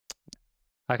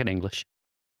 I can English.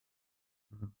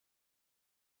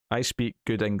 I speak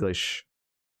good English.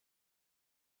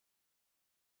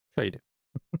 Sure you do.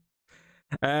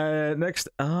 Next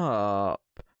up,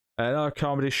 another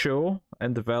comedy show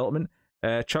in development.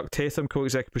 Chuck Tatham,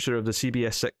 co-executive producer of the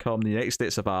CBS sitcom The United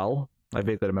States of Al, I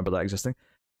vaguely remember that existing,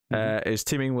 is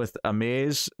teaming with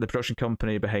Amaze, the production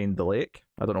company behind The Lake.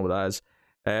 I don't know what that is.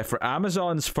 For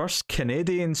Amazon's first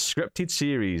Canadian scripted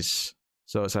series.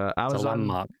 So it's an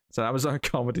Amazon. It's an Amazon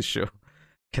comedy show.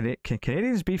 Can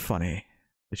Canadians be funny?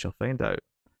 We shall find out.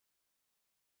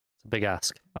 It's a big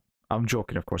ask. I'm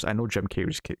joking, of course. I know Jim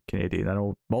Carrey's Canadian. I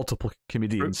know multiple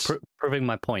comedians. Proving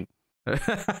my point.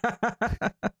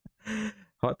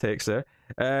 Hot takes there.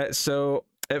 So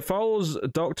it follows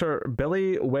Dr.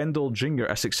 Billy Wendell Jr.,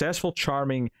 a successful,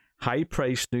 charming,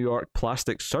 high-priced New York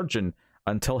plastic surgeon,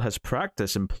 until his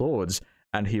practice implodes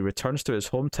and he returns to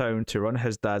his hometown to run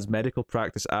his dad's medical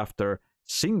practice after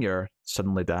Senior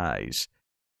suddenly dies.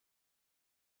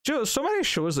 Do you know, so many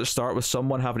shows that start with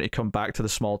someone having to come back to the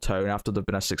small town after they've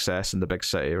been a success in the big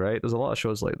city, right? There's a lot of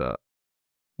shows like that.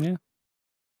 Yeah.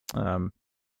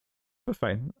 But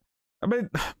fine. I mean,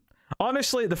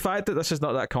 honestly, the fact that this is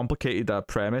not that complicated a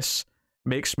premise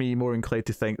makes me more inclined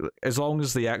to think that as long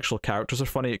as the actual characters are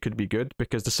funny, it could be good,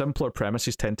 because the simpler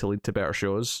premises tend to lead to better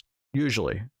shows,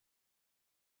 usually.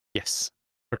 Yes.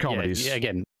 For comedies. Yeah,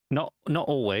 again, not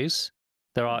always.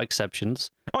 There are exceptions.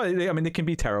 Oh, I mean, they can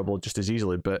be terrible just as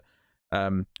easily, but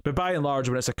by and large,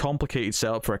 when it's a complicated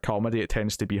setup for a comedy, it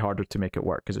tends to be harder to make it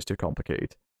work because it's too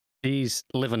complicated. These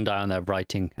live and die on their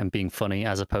writing and being funny,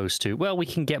 as opposed to, well, we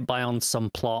can get by on some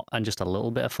plot and just a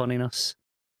little bit of funniness.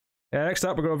 Next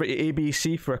up, we're going over to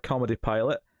ABC for a comedy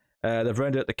pilot. They've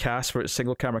rounded out the cast for its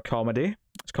single camera comedy.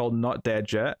 It's called Not Dead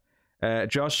Yet.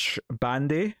 Josh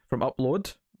Bandy from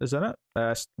Upload is in it.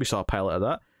 We saw a pilot of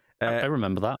that. I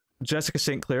remember that. Jessica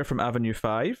St. Clair from Avenue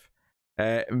 5.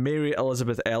 Mary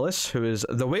Elizabeth Ellis, who is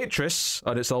the waitress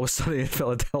on It's Always Sunny in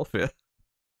Philadelphia.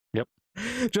 Yep. Do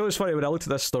you know what's funny? When I looked at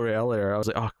this story earlier, I was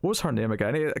like, oh, what was her name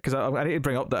again? Because I need to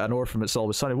bring up that I know her from It's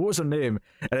Always Sunny. What was her name?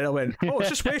 And then I went, oh, it's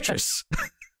just waitress.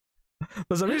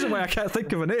 There's a reason why I can't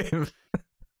think of a name.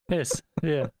 Yes,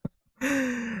 yeah.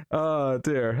 Oh,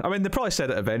 dear. I mean, they probably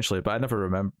said it eventually, but I never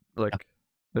remember. Like,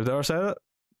 have they ever said it?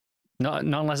 Not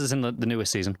unless it's in the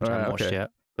newest season, which I haven't watched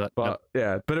yet. But nope.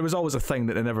 Yeah, but it was always a thing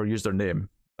that they never used their name.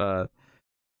 Do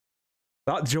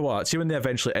you know what? See, when they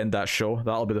eventually end that show,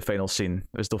 that'll be the final scene.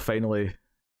 Is they'll finally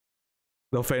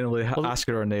ask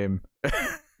her her name.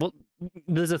 Well,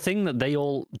 there's a thing that they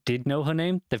all did know her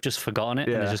name. They've just forgotten it,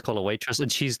 and they just call her waitress.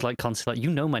 And she's like constantly like,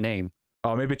 "You know my name."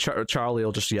 Oh, maybe Charlie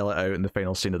will just yell it out in the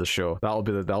final scene of the show. That'll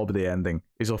be the ending.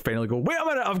 He'll finally go, "Wait a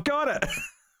minute, I've got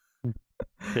it!"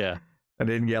 Yeah, and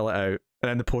then yell it out, and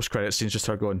then the post-credit scene's just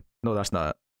her going, "No, that's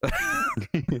not it."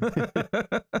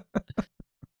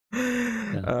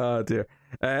 Yeah. Oh dear.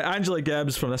 Angela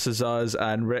Gibbs from This Is Us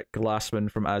and Rick Glassman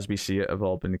from As We See It have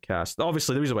all been cast.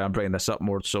 Obviously, the reason why I'm bringing this up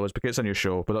more so is because it's on your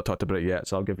show, but I've not talked about it yet,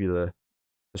 so I'll give you the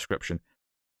description.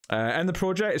 And the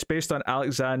project is based on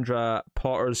Alexandra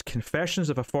Potter's Confessions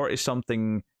of a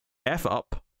 40-something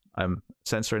F-up. I'm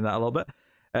censoring that a little bit.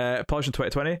 Published in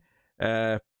 2020.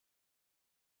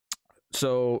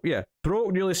 So, yeah.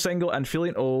 Broke, newly single, and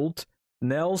feeling old,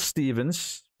 Nell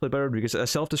Stevens, played by Rodriguez, a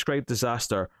self-described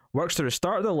disaster, works to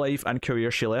restart the life and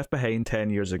career she left behind 10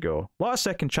 years ago. A lot of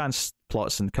second chance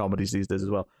plots in comedies these days as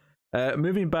well.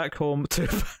 Moving back home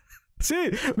to...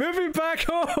 moving back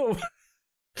home!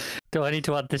 Do I need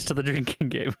to add this to the drinking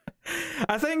game?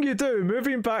 I think you do.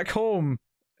 Moving back home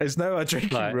is now a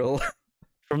drinking rule.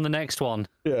 From the next one.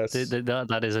 Yes.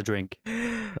 That is a drink.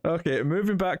 Okay,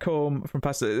 moving back home from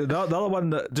past... The other one,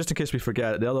 that, just in case we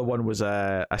forget, the other one was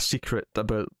a secret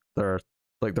about their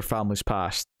family's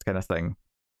past kind of thing.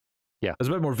 Yeah. It's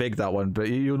a bit more vague, that one, but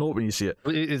you'll know it when you see it.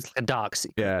 It's a dark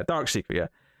secret. Yeah, dark secret, yeah.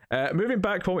 Moving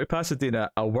back home to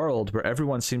Pasadena, a world where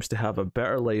everyone seems to have a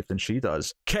better life than she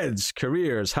does. Kids,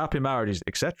 careers, happy marriages,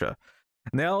 etc.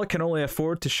 Nell can only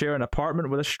afford to share an apartment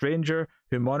with a stranger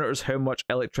who monitors how much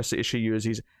electricity she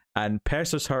uses and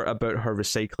pesters her about her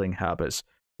recycling habits,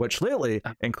 which lately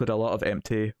include a lot of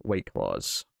empty White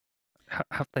Claws.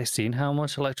 Have they seen how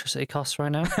much electricity costs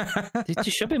right now? You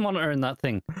should be monitoring that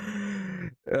thing.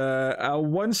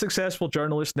 One successful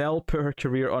journalist, Nell, put her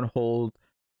career on hold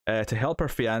to help her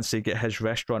fiancé get his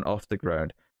restaurant off the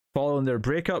ground. Following their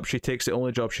breakup, she takes the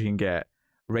only job she can get,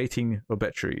 writing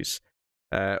obituaries,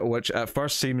 which at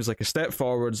first seems like a step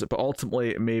forwards, but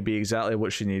ultimately it may be exactly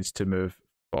what she needs to move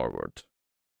forward.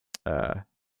 You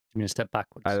mean a step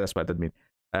backwards? That's what I did mean.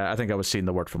 I think I was seeing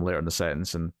the word from later in the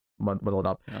sentence and muddling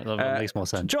up. That makes more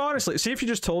sense. Joe, honestly, see if you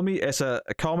just told me it's a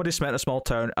comedy set in a small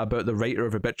town about the writer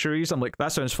of obituaries, I'm like,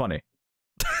 that sounds funny.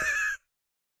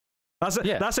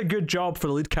 That's a good job for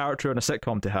the lead character in a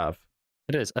sitcom to have.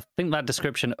 It is. I think that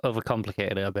description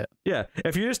overcomplicated it a bit. Yeah,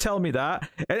 if you just tell me that,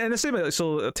 and the same way,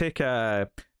 so take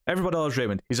everybody loves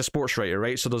Raymond. He's a sports writer,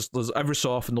 right? So there's every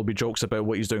so often there'll be jokes about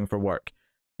what he's doing for work.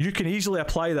 You can easily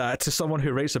apply that to someone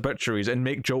who writes obituaries and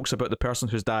make jokes about the person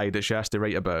who's died that she has to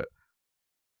write about.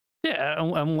 Yeah,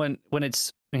 and when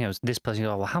it's this person,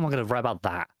 you're like, well, how am I going to write about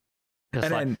that?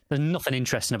 There's nothing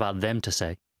interesting about them to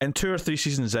say. And 2 or 3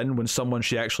 seasons in, when someone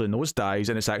she actually knows dies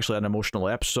and it's actually an emotional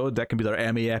episode, that can be their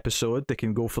Emmy episode, they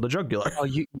can go for the jugular. Oh,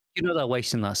 you know they're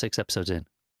wasting that 6 episodes in.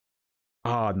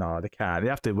 Oh no, they can't. They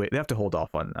have to wait. They have to hold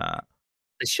off on that.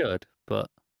 They should, but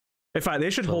in fact,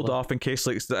 they should hold off in case,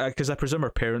 like, because I presume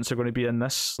her parents are going to be in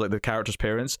this, like the characters'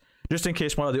 parents, just in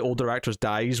case one of the older actors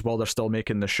dies while they're still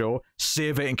making the show.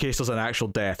 Save it in case there's an actual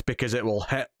death, because it will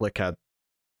hit like a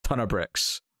ton of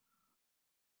bricks.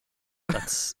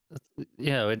 That's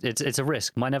it's a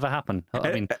risk. Might never happen.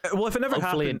 I mean, well, if it never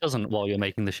hopefully happens, it doesn't while you're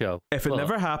making the show. If it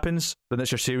never happens, then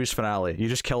it's your series finale. You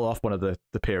just kill off one of the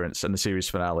parents in the series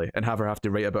finale and have her have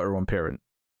to write about her own parent.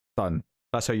 Done.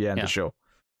 That's how you end the show.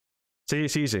 See,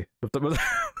 it's easy. We've done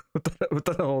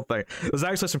the whole thing. There's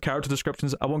actually some character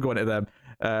descriptions. I won't go into them.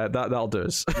 That'll do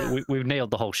us. We've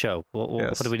nailed the whole show.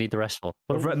 What do we need the rest for?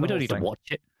 We don't need to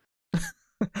watch it.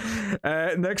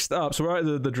 Next up, so we're out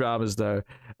of the dramas now.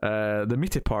 The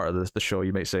meaty part of the show,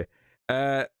 you might say.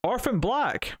 Orphan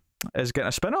Black is getting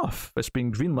a spin-off. It's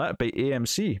been greenlit by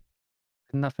AMC.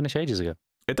 Didn't that finish ages ago?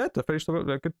 It did. I finished about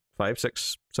a good 5,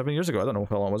 6, 7 years ago. I don't know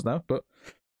how long it was now, but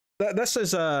this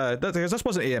is this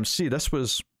wasn't AMC. This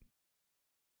was,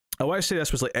 I want to say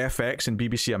this was like FX and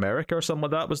BBC America or something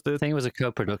like that. Was the I think it was a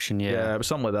co-production. Yeah, it was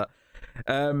something like that.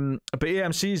 But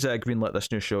AMC's greenlit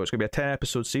this new show. It's gonna be a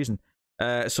 10-episode season.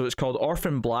 So it's called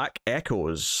Orphan Black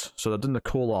Echoes. So they're doing the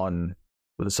colon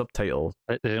with the subtitle.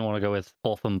 They didn't want to go with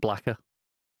Orphan Blacker.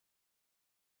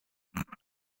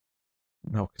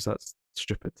 No, because that's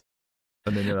stupid.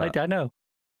 And then I know.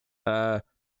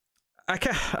 I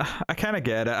kind of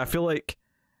get it. I feel like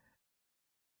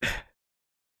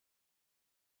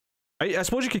I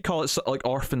suppose you could call it like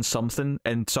Orphan something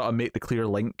and sort of make the clear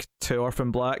link to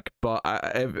Orphan Black, but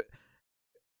I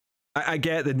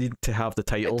get the need to have the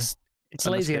title. It's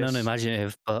lazy and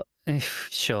unimaginative, but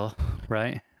sure,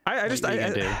 right? I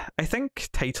think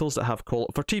titles that have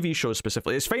for TV shows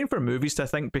specifically, it's fine for movies to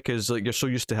think, because like you're so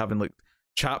used to having like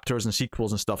chapters and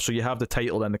sequels and stuff, so you have the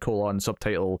title then the colon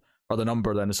subtitle, or the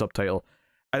number then the subtitle.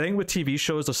 I think with TV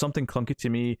shows there's something clunky to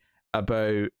me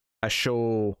about a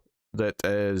show that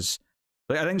is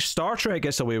like, I think Star Trek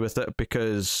gets away with it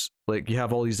because like you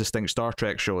have all these distinct Star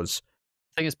Trek shows.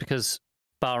 I think it's because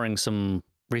barring some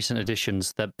recent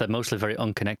editions, they're mostly very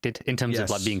unconnected in terms of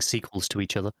like being sequels to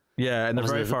each other. Yeah, and they're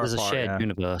very far apart. There's a shared yeah.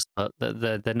 universe, but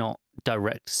they're not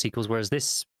direct sequels. Whereas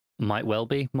this might well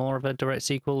be more of a direct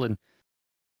sequel, and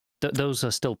those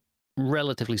are still,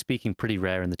 relatively speaking, pretty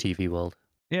rare in the TV world.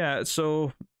 Yeah.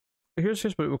 So here's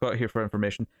what we've got here for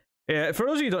information. For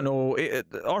those of you who don't know,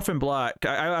 Orphan Black,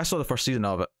 I saw the first season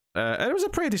of it. It was a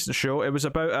pretty decent show. It was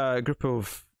about a group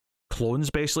of clones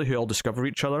basically who all discover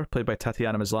each other, played by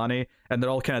Tatiana Maslany, and they're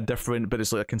all kind of different, but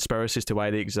it's like a conspiracy as to why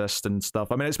they exist and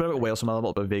stuff. I mean, it's been a bit Wales, so I'm a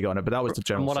little bit vague on it, but that was the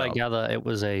general. From what setup. I gather, it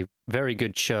was a very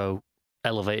good show,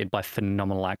 elevated by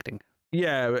phenomenal acting.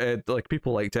 Yeah, like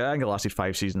people liked it. I think it lasted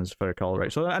 5 seasons, if I recall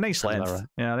right. So a nice length. Right.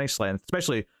 Yeah, a nice length.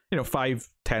 Especially 5,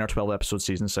 10, or 12 episode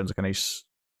seasons sounds like a nice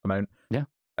amount. Yeah.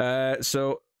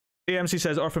 So AMC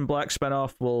says Orphan Black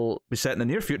spinoff will be set in the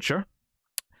near future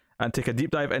and take a deep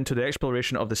dive into the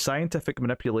exploration of the scientific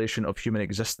manipulation of human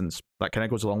existence. That kind of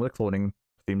goes along with the cloning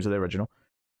themes of the original.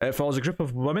 It follows a group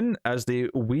of women as they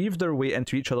weave their way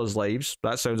into each other's lives.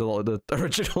 That sounds a lot like the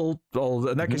original. Well,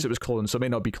 in that case, it was clones, so it may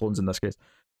not be clones in this case.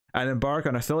 and embark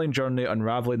on a thrilling journey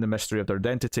unraveling the mystery of their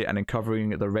identity and uncovering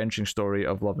the wrenching story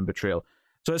of love and betrayal.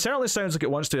 So it certainly sounds like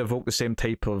it wants to evoke the same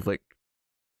type of like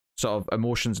sort of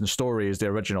emotions and story as the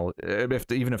original,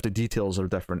 even if the details are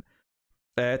different.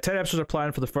 10 episodes are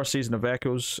planned for the first season of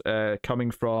Echoes,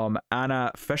 coming from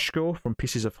Anna Fishko from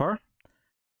Pieces of Her.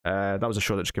 That was a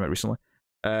show that just came out recently.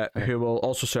 Who will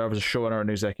also serve as a showrunner and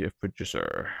executive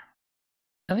producer.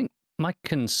 I think my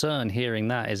concern hearing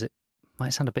that is it might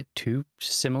sound a bit too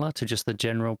similar to just the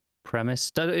general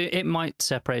premise. It might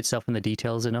separate itself in the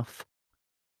details enough,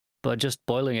 but just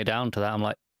boiling it down to that, I'm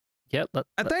like, yep, that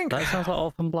sounds like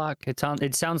Orphan Black. It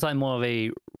sounds like more of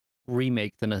a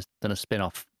remake than a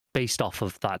spin-off based off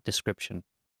of that description.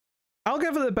 I'll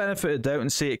give it the benefit of doubt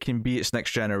and say it can be its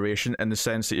next generation, in the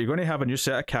sense that you're going to have a new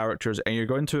set of characters and you're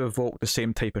going to evoke the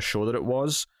same type of show that it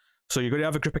was. So you're going to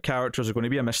have a group of characters, there's going to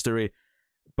be a mystery,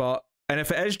 and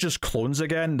if it is just clones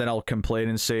again, then I'll complain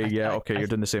and say, you're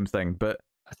doing the same thing. But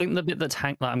I think the bit that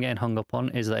I'm getting hung up on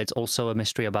is that it's also a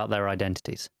mystery about their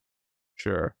identities.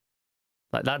 Sure.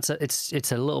 Like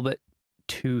it's a little bit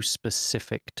too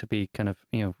specific to be kind of,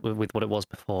 with what it was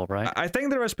before, right? I think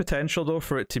there is potential though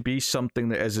for it to be something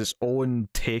that is its own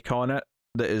take on it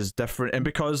that is different, and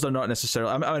because they're not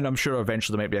necessarily, I'm sure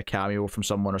eventually there might be a cameo from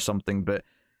someone or something, but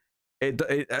it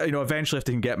eventually if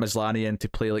they can get Maslany in to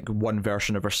play like one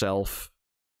version of herself,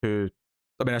 who,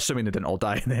 assuming they didn't all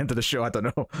die in the end of the show, I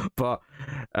don't know, but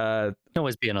can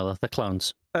always be another. The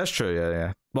clones. That's true.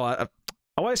 Yeah. Well,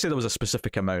 I want to say there was a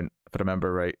specific amount, if I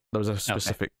remember right. There was a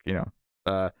specific,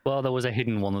 well, there was a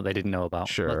hidden one that they didn't know about.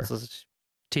 Sure. That's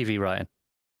TV writing.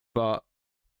 But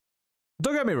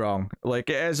don't get me wrong, like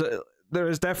there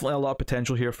is definitely a lot of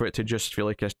potential here for it to just feel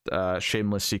like a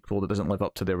shameless sequel that doesn't live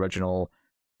up to the original,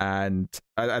 and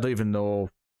I don't even know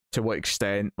to what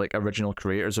extent like original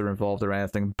creators are involved or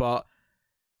anything. But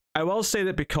I will say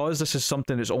that because this is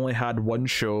something that's only had one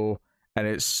show and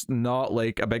it's not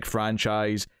like a big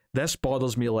franchise, this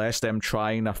bothers me less them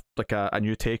trying a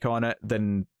new take on it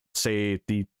than say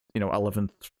the 11th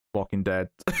Walking Dead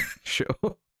show.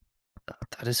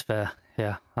 That is fair.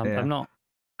 Yeah, I'm not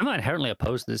inherently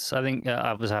opposed to this. I think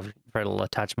I was having very little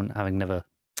attachment, having never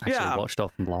actually watched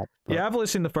Orphan Black. But... Yeah, I've only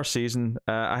seen the first season.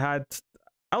 I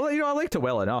liked it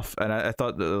well enough, and I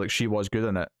thought that like she was good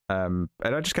in it. And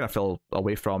I just kind of fell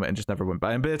away from it and just never went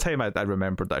back. And by the time I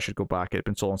remembered that I should go back, it had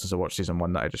been so long since I watched season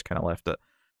 1 that I just kind of left it.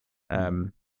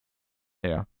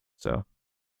 Yeah. So,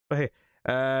 but hey,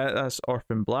 that's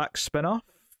Orphan Black spin-off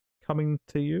coming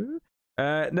to you.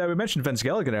 Now we mentioned Vince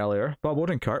Gilligan earlier. Bob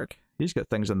Odenkirk, he's got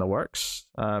things in the works.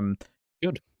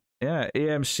 Good. Yeah,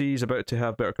 AMC's about to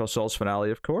have Better Call Saul's finale,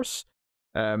 of course.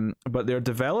 But they're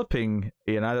developing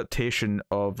an adaptation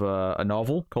of a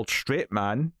novel called Straight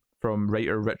Man from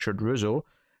writer Richard Russo,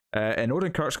 and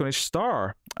Odenkirk's going to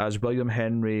star as William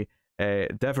Henry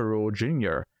Devereaux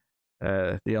Jr.,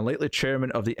 the unlikely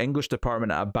chairman of the English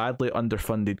department at a badly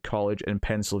underfunded college in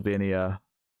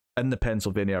the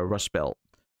Pennsylvania Rust Belt.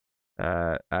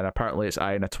 And apparently it's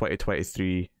eyeing a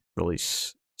 2023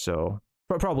 release. So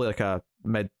probably like a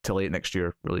mid to late next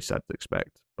year release, I'd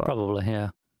expect. But, probably, yeah.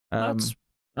 It's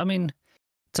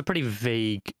a pretty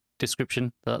vague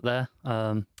description there.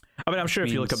 I'm sure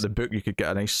if you look up the book, you could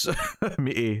get a nice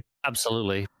meaty.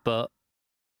 Absolutely, but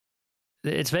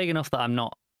it's vague enough that I'm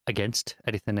not against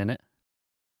anything in it.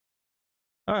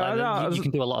 You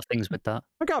can do a lot of things with that.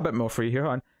 I got a bit more for you here,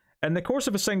 hon. In the course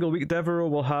of a single week, Devereaux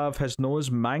will have his nose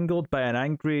mangled by an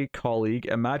angry colleague.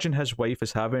 Imagine his wife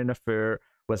is having an affair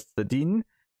with the dean.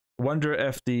 Wonder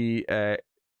if the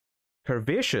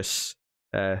curvaceous,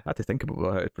 I had to think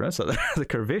about how to pronounce that. The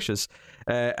curvaceous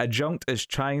adjunct is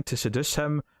trying to seduce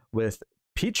him with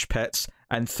peach pits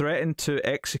and threaten to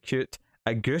execute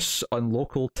a goose on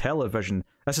local television.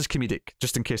 This is comedic,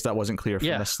 just in case that wasn't clear from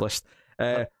this list.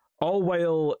 All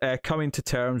while coming to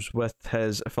terms with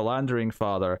his philandering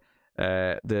father,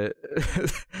 the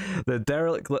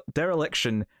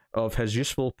dereliction of his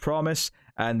useful promise,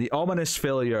 and the ominous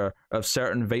failure of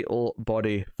certain vital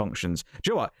body functions.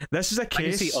 Do you know what? This is a case...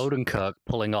 I can see Odenkirk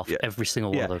pulling off every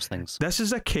single one of those things. This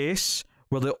is a case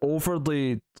where the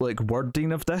overly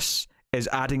wording of this is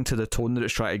adding to the tone that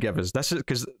it's trying to give us. This is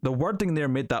because the wording there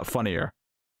made that funnier.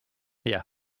 Yeah.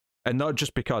 And not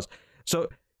just because. So...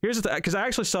 Here's the thing, because I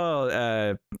actually saw,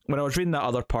 when I was reading that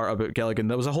other part about Gilligan,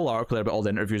 there was a whole article there about all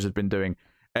the interviews he'd been doing,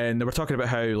 and they were talking about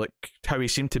how he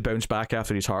seemed to bounce back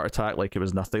after his heart attack like it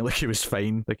was nothing, like he was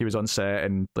fine, like he was on set,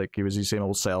 and like he was his same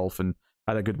old self, and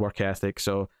had a good work ethic,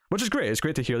 so, which is great. It's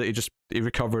great to hear that he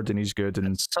recovered and he's good.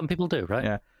 And some people do,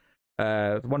 right?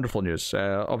 Yeah. Wonderful news.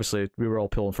 Obviously, we were all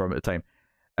pulling for him at the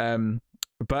time.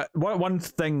 But one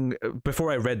thing before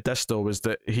I read this though was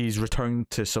that he's returned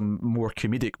to some more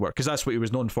comedic work because that's what he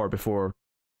was known for before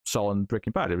Saul and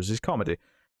Breaking Bad. It was his comedy.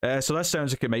 So that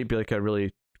sounds like it might be like a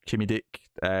really comedic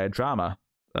drama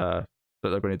that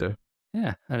they're going to do.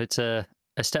 Yeah, and it's a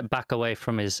step back away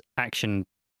from his action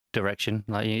direction.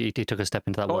 Like he took a step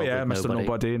into that world. Oh yeah, with Mr.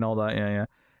 Nobody and all that. Yeah.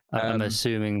 I'm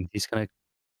assuming he's going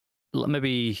to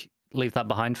maybe leave that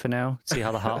behind for now. See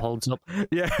how the heart holds up.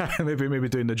 Yeah, maybe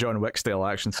doing the John Wick style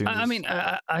action scenes. I mean,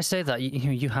 I say that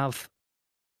you have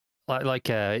like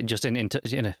just in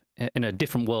a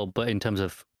different world, but in terms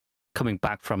of coming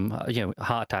back from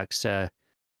heart attacks,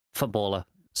 footballer,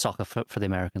 soccer for the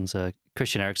Americans,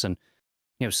 Christian Eriksen,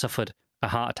 suffered a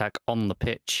heart attack on the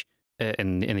pitch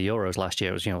in the Euros last year.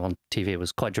 It was on TV. It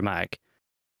was quite dramatic,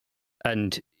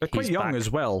 and they're quite young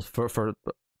as well for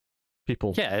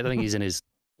people. Yeah, I think he's in his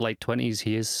late 20s.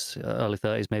 He is early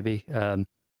 30s maybe.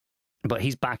 But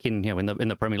he's back in in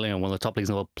the Premier League, one of the top leagues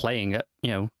in the world, playing at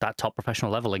that top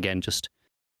professional level again. Just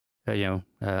a year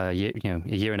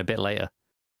and a bit later.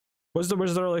 Was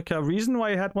there like a reason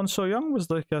why he had one so young?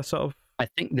 Was like a sort of? I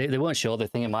think they weren't sure. They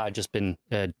think it might have just been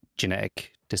a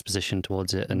genetic disposition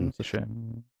towards it, and it's a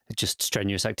shame. Just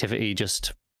strenuous activity.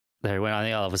 Just there. When I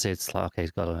think obviously it's like okay,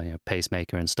 he's got a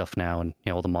pacemaker and stuff now, and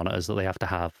all the monitors that they have to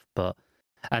have.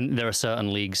 And there are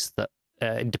certain leagues that.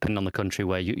 Depending on the country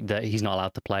where that he's not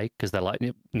allowed to play because they're like,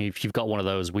 if you've got one of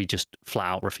those, we just flat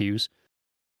out refuse.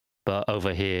 But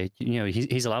over here,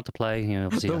 he's allowed to play.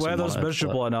 Obviously the weather's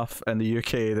miserable enough in the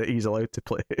UK that he's allowed to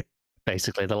play.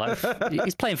 Basically, they're like,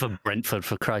 he's playing for Brentford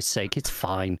for Christ's sake. It's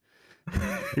fine.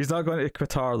 He's not going to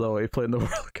Qatar though. He's playing the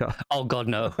World Cup. Oh God,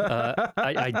 no!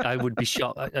 I would be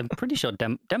shocked. I'm pretty sure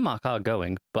Denmark are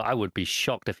going, but I would be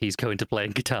shocked if he's going to play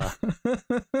in Qatar.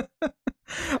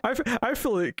 I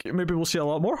feel like maybe we'll see a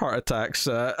lot more heart attacks.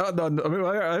 No, I mean,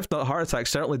 if not heart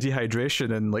attacks, certainly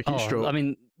dehydration and like heat stroke. I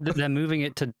mean, they're moving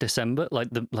it to December,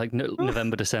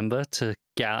 November, December to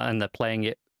get out, and they're playing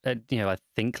it at, I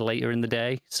think later in the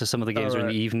day. So some of the games are in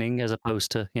the evening as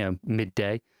opposed to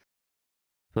midday.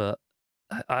 But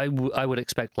I would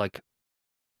expect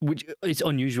which it's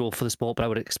unusual for the sport, but I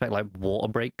would expect water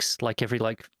breaks every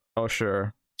oh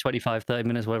sure 25, 30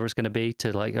 minutes, whatever it's going to be,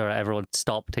 to all right, everyone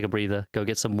stop, take a breather, go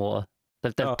get some water.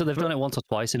 They've done it once or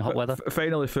twice in hot weather.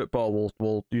 Finally, football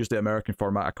will use the American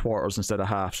format of quarters instead of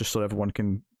halves, just so everyone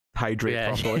can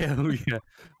hydrate properly. Yeah.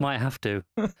 Might have to.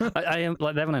 I am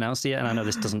they haven't announced it yet, and I know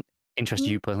this doesn't interest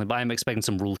you personally, but I am expecting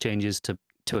some rule changes to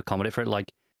accommodate for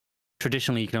it.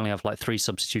 Traditionally, you can only have 3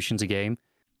 substitutions a game.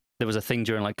 There was a thing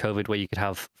during COVID where you could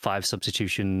have 5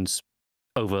 substitutions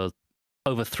over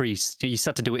 3. You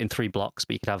had to do it in 3 blocks,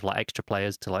 but you could have extra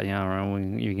players to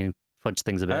you can fudge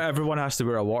things a bit. Everyone has to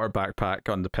wear a water backpack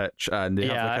on the pitch, and they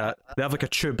have a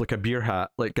tube, like a beer hat,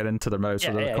 get into their mouth,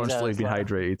 so they're constantly being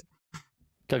hydrated.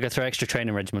 Gotta go through extra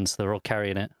training regimens, so they're all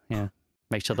carrying it. Yeah,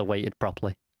 make sure they're weighted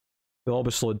properly. They'll all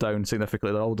be slowed down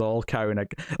significantly. They're all carrying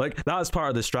that's part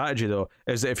of the strategy though,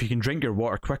 is that if you can drink your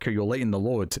water quicker, you'll lighten the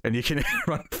load and you can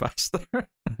run faster.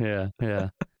 Yeah.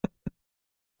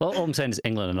 Well, all I'm saying is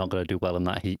England are not going to do well in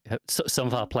that heat. Some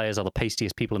of our players are the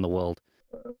pastiest people in the world.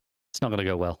 It's not going to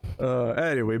go well.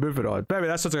 Anyway, moving on. Maybe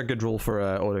that sounds like a good role for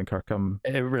Odenkirk.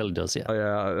 It really does, yeah. Oh,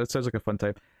 yeah, it sounds like a fun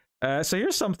time. So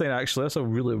here's something actually. That's a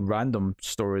really random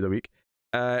story of the week.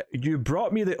 You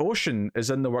Brought Me the Ocean is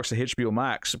in the works of HBO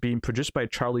Max, being produced by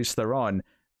Charlize Theron.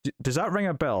 Does that ring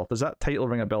a bell? Does that title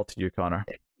ring a bell to you, Connor?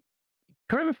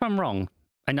 Correct me if I'm wrong.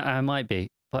 I might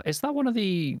be, but is that one of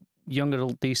the young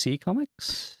adult DC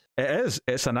comics? It is.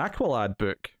 It's an Aqualad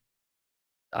book.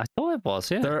 I thought it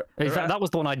was, yeah. That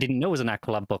was the one I didn't know was an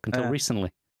Aqualad book until recently.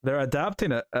 They're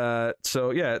adapting it.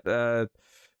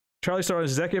 Charlize Theron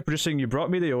is executive producing You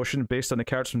Brought Me the Ocean, based on the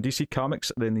characters from DC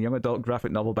Comics, in the young adult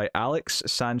graphic novel by Alex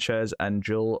Sanchez and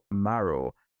Jill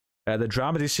Marrow. The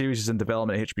dramedy series is in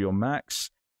development at HBO Max.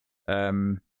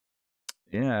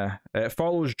 It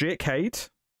follows Jake Hyde,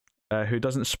 who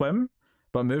doesn't swim,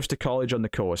 but moves to college on the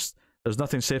coast. There's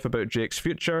nothing safe about Jake's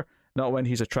future, not when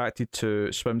he's attracted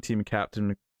to swim team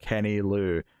captain Kenny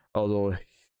Lou, although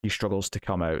he struggles to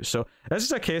come out. So this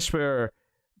is a case where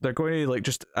they're going to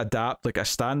just adapt a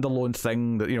standalone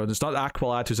thing that, it's not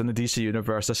Aqualad who's in the DC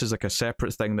universe. This is a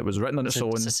separate thing that was written on its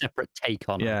own. It's a separate take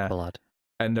on Aqualad.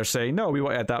 And they're saying, no, we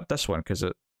want to adapt this one because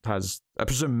it has, I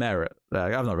presume, merit.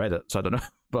 I've not read it, so I don't know.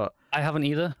 But I haven't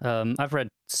either. I've read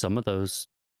some of those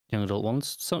young adult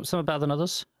ones. Some are better than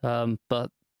others. But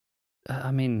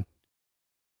I mean,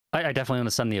 I definitely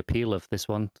understand the appeal of this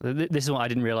one. This is what I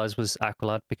didn't realize was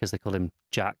Aqualad, because they called him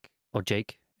Jack or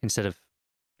Jake instead of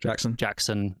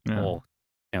Jackson, or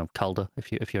Calder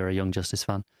if you're a Young Justice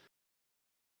fan.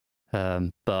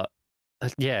 But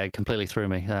Yeah, it completely threw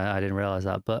me. I didn't realize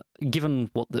that. But given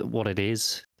what it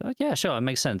is, yeah, sure, it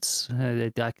makes sense. I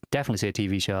can definitely see a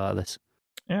TV show out of this.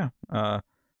 Yeah.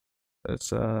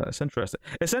 It's interesting.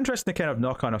 It's interesting the kind of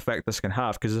knock-on effect this can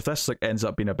have, because if this like ends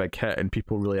up being a big hit and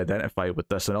people really identify with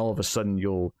this, and all of a sudden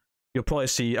you'll probably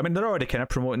see. I mean, they're already kind of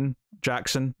promoting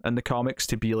Jackson in the comics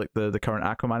to be like the current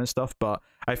Aquaman and stuff, but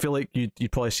I feel like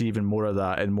you'd probably see even more of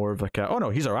that, and more of like oh no,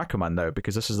 he's our Aquaman now,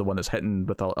 because this is the one that's hitting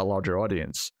with a larger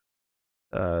audience.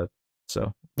 So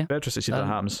yeah, be interested to see if that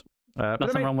happens.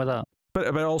 Nothing wrong with that. But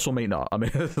it also might not. I mean,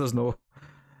 there's no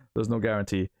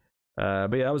guarantee.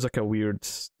 But yeah, that was like a weird.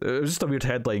 It was just a weird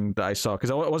headline that I saw, because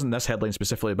it wasn't this headline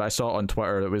specifically, but I saw it on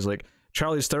Twitter. It was like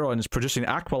Charlize Theron is producing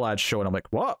Aqualad's show, and I'm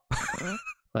like, what?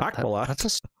 Aqualad?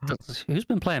 Who's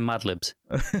been playing Mad Libs?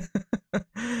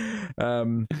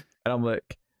 And I'm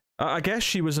like, I guess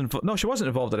she was involved. No, she wasn't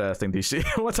involved in anything. DC.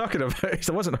 What am I talking about? It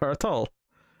wasn't her at all.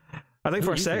 I think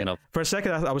for a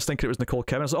second I was thinking it was Nicole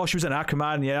Kidman. I was like, oh, she was in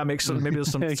Aquaman. Yeah, maybe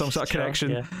there's some sort of connection.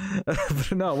 Yeah.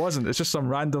 But no, it wasn't. It's just some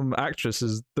random actress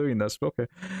is doing this. Okay.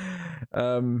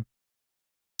 But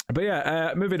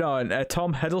yeah, moving on.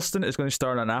 Tom Hiddleston is going to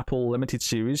star in an Apple limited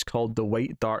series called The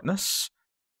White Darkness.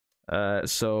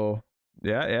 So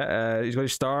yeah, he's going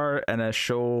to star in a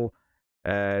show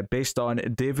based on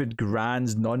David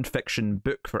Grann's non-fiction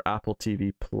book for Apple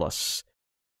TV Plus.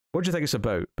 What do you think it's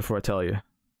about? Before I tell you.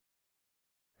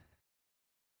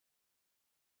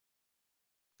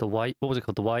 What was it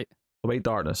called? The White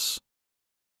Darkness.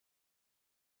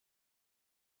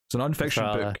 It's a non-fiction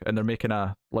book, and they're making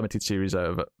a limited series out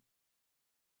of it.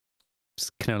 This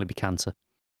can only be cancer.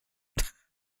 You're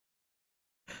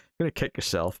gonna kick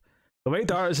yourself. The White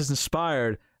Darkness is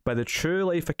inspired by the true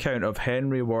life account of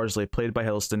Henry Worsley, played by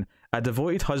Hiddleston, a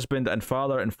devoted husband and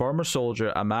father and former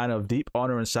soldier, a man of deep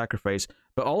honor and sacrifice,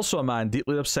 but also a man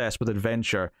deeply obsessed with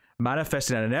adventure,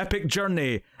 manifesting in an epic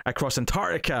journey across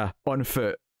Antarctica on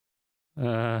foot.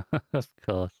 Of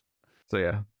course. So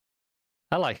yeah,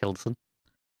 I like Hiddleston.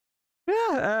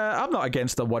 Yeah, I'm not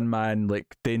against a one-man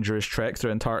like dangerous trek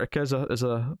through Antarctica as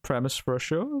a premise for a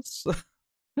show.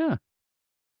 Yeah,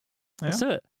 that's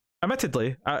it.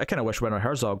 Admittedly, I kind of wish Werner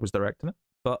Herzog was directing it,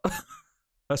 but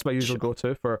that's my usual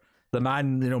go-to for the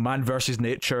man. Man versus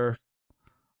nature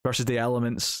versus the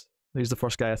elements. He's the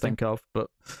first guy I think of, but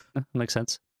makes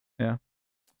sense. Yeah,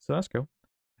 so that's cool.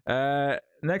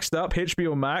 Next up,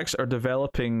 HBO Max are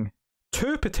developing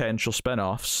 2 potential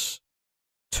spin-offs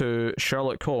to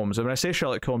Sherlock Holmes. And when I say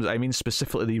Sherlock Holmes, I mean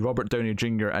specifically the Robert Downey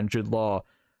Jr. and Jude Law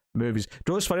movies. Do you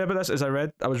know what's funny about this is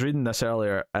I was reading this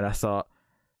earlier and I thought,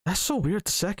 that's so weird.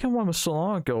 The second one was so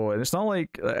long ago, and it's not like,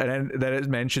 and then it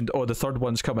mentioned, oh, the third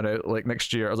one's coming out like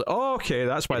next year. I was like, oh, okay,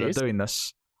 that's why they're doing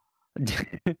this.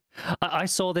 I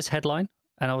saw this headline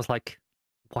and I was like,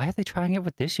 why are they trying it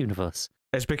with this universe?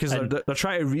 It's because they're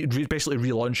trying to basically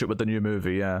relaunch it with the new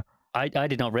movie, yeah. I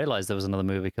did not realize there was another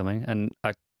movie coming, and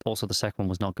also the second one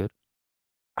was not good.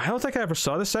 I don't think I ever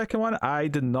saw the second one. I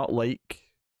did not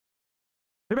like...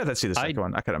 Maybe I did see the second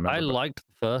one. I can't remember. I liked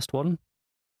the first one.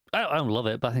 I don't love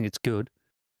it, but I think it's good.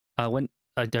 I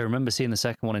remember seeing the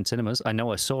second one in cinemas. I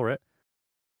know I saw it.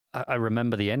 I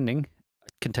remember the ending. I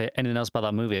couldn't tell you anything else about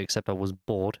that movie except I was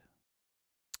bored.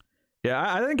 Yeah,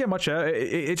 I didn't get much out.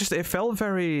 It felt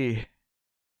very...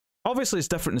 Obviously, it's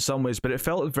different in some ways, but it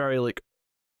felt very, like,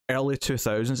 early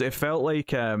 2000s. It felt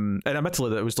like, and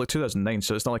admittedly, that it was, like, 2009,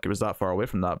 so it's not like it was that far away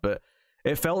from that, but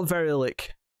it felt very,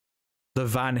 like, the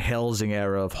Van Helsing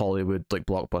era of Hollywood, like,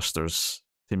 blockbusters,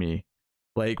 to me.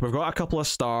 Like, we've got a couple of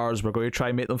stars, we're going to try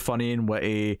and make them funny and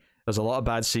witty, there's a lot of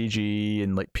bad CG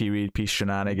and, like, period piece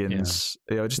shenanigans.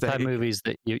 Yeah. Just the movies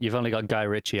that you've only got Guy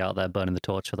Ritchie out there burning the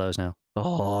torch for those now.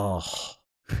 Oh...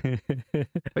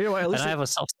 But at least I have a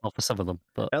soft spot for some of them,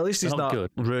 but at least he's not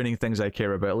good. Ruining things I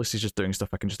care about. At least he's just doing stuff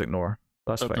I can just ignore.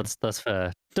 That's fine. That's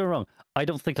fair. Don't wrong. I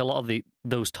don't think a lot of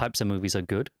those types of movies are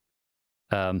good.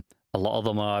 A lot of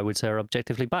them I would say are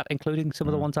objectively bad, including some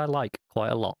of the ones I like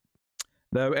quite a lot.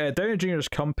 Now, Downey Jr.'s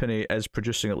company is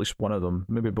producing at least one of them,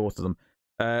 maybe both of them.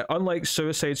 Unlike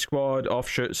Suicide Squad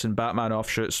offshoots and Batman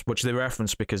offshoots, which they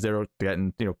reference because they're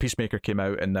getting, Peacemaker came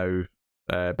out and now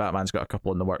Batman's got a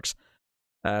couple in the works.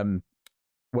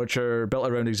 Which are built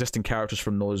around existing characters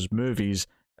from those movies.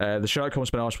 The Sherlock Holmes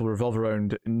spin-offs will revolve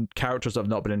around characters that have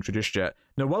not been introduced yet.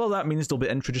 Now, whether that means they'll be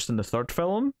introduced in the third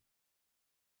film,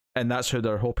 and that's who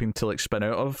they're hoping to like spin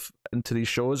out of into these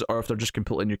shows, or if they're just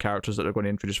completely new characters that they're going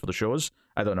to introduce for the shows,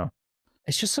 I don't know.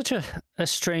 It's just such a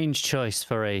strange choice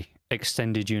for a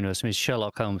extended universe. I mean,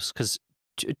 Sherlock Holmes, because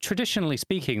traditionally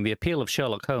speaking, the appeal of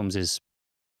Sherlock Holmes is,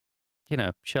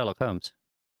 Sherlock Holmes.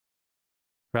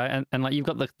 Right, and like you've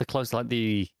got the close, like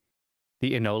the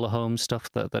the Enola Holmes stuff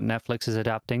that Netflix is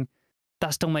adapting,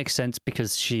 that still makes sense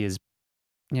because she is,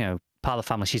 part of the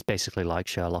family. She's basically like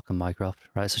Sherlock and Mycroft,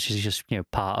 right? So she's just,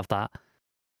 part of that.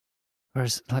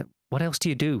 Whereas, like, what else do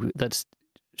you do that's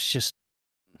just...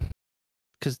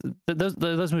 Because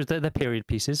those movies, they're period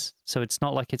pieces, so it's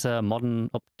not like it's a modern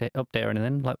update or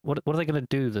anything. Like, what are they going to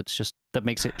do that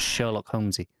makes it Sherlock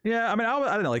Holmesy? Yeah, I mean,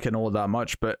 I didn't like it all that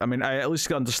much, but I mean, I at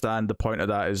least understand the point of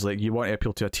that is like you want to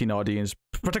appeal to a teen audience,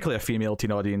 particularly a female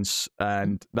teen audience,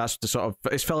 and that's the sort of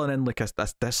it's filling in like a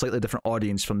slightly different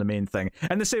audience from the main thing,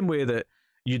 and the same way that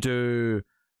you do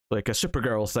like a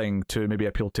Supergirl thing to maybe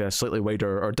appeal to a slightly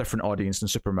wider or different audience than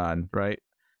Superman, right?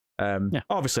 Yeah.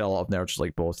 Obviously a lot of nerds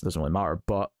like both, it doesn't really matter,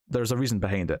 but there's a reason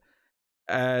behind it.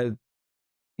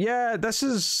 Yeah,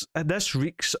 this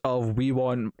reeks of we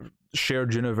want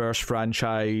shared universe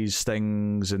franchise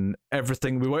things and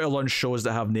everything. We want to launch shows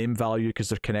that have name value because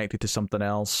they're connected to something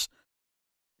else.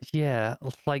 Yeah,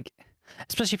 like,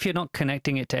 especially if you're not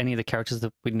connecting it to any of the characters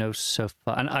that we know so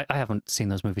far. And I haven't seen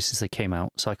those movies since they came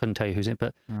out, so I couldn't tell you who's in it,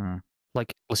 but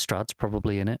like Lestrad's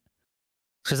probably in it.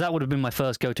 Because that would have been my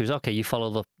first go-to is, okay, you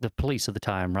follow the police at the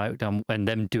time, right? And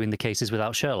them doing the cases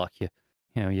without Sherlock.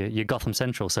 You're Gotham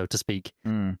Central, so to speak.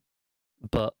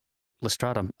 But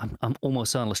Lestrade, I'm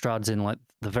almost certain Lestrade's in like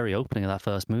the very opening of that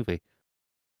first movie.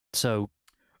 So...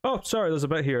 Oh, sorry, there's a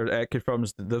bit here that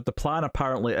confirms the plan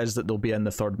apparently is that they'll be in the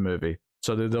third movie.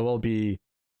 So there will be...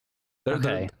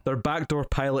 They're backdoor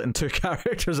piloting 2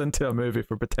 characters into a movie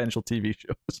for potential TV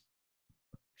shows.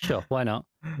 Sure, why not?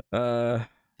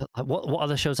 What are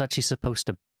the shows actually supposed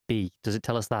to be? Does it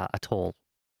tell us that at all?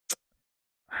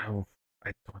 Oh,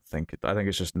 I don't think it. I think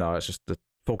it's just it's just the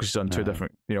focuses on 2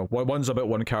 different. One's about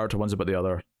one character, one's about the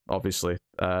other. Obviously,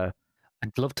 I'd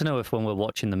love to know if when we're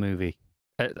watching the movie,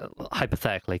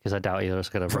 hypothetically, because I doubt either of us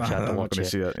are going to rush out to watch it.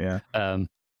 See it, yeah.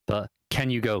 But can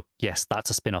you go? Yes,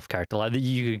 that's a spin-off character. Like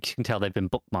you can tell they've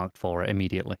been bookmarked for it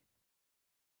immediately.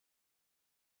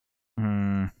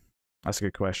 That's a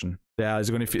good question. Yeah, is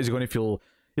it going to feel?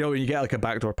 When you get like a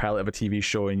backdoor pilot of a TV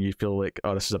show and you feel like,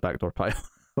 oh, this is a backdoor pilot.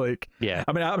 Like, yeah.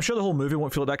 I mean, I'm sure the whole movie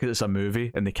won't feel like that because it's a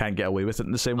movie and they can't get away with it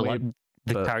in the same way. Like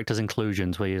the characters'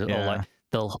 inclusions, where you like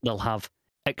they'll have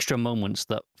extra moments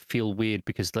that feel weird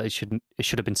because it should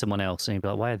have been someone else, and you'd be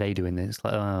like, why are they doing this?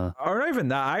 Like, or not even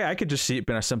that. I could just see it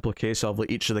being a simple case of like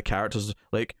each of the characters,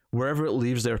 like wherever it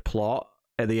leaves their plot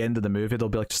at the end of the movie, there'll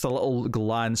be like just a little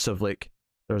glance of like,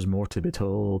 there's more to be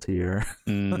told here.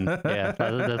 Yeah,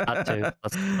 that too.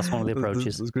 That's one of the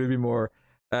approaches. There's going to be more.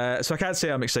 So I can't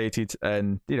say I'm excited,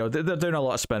 and they're doing a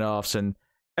lot of spin-offs, and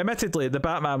admittedly, the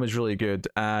Batman was really good,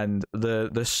 and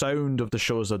the sound of the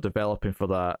shows they're developing for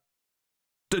that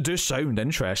do sound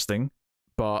interesting,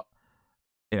 but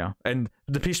and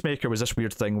the Peacemaker was this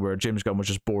weird thing where James Gunn was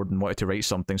just bored and wanted to write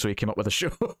something, so he came up with a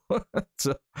show.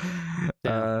 So,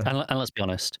 and let's be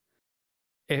honest.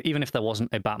 Even if there wasn't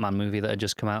a Batman movie that had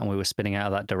just come out and we were spinning out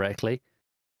of that directly,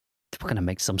 we're going to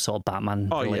make some sort of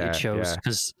Batman-related shows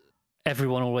because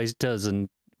everyone always does, and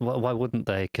why wouldn't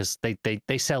they? Because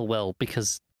they sell well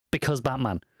because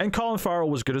Batman. And Colin Farrell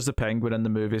was good as the Penguin in the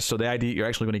movie, so the idea you're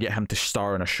actually going to get him to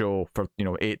star in a show for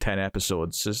 8-10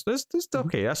 episodes is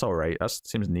okay. That's all right. That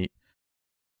seems neat.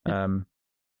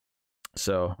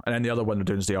 So, and then the other one they're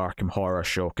doing is the Arkham Horror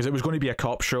show, because it was going to be a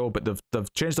cop show, but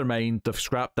they've changed their mind, they've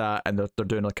scrapped that, and they're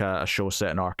doing like a show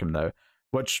set in Arkham now,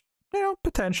 which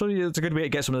potentially it's a good way to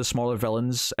get some of the smaller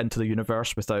villains into the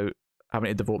universe without having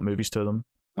to devote movies to them.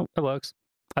 Oh, it works.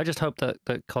 I just hope that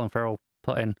Colin Farrell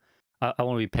put in, I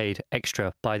want to be paid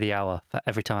extra by the hour for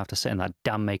every time I have to sit in that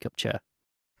damn makeup chair.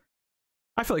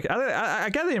 I feel like I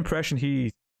get the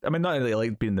impression I mean, not really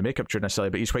like being the makeup chair necessarily,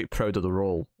 but he's quite proud of the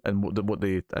role and what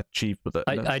they achieved with it.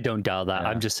 I don't doubt that. Yeah.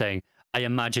 I'm just saying, I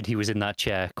imagine he was in that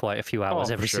chair quite a few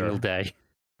hours every single day.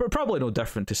 But probably no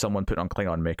different to someone putting on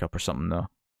Klingon makeup or something, though.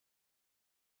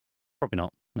 Probably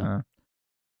not. No.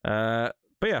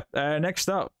 But yeah, next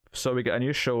up, so we got a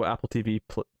new show, Apple TV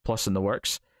Plus in the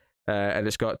works, and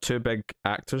it's got 2 big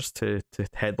actors to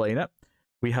headline it.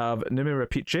 We have Numi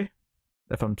Rapice,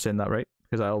 if I'm saying that right,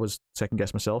 because I always second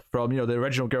guess myself, from the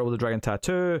original Girl with the Dragon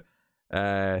Tattoo,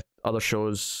 other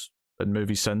shows and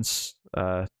movies since.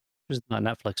 It was that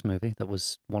Netflix movie that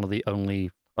was one of the only.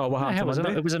 Oh, what happened to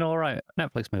Monday? It was an alright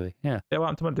Netflix movie. Yeah. Yeah, what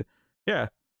happened to Monday? Yeah,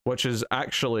 which is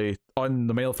actually on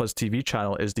the Mail Fuzz TV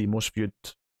channel is the most viewed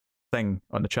thing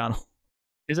on the channel.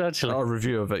 Is actually a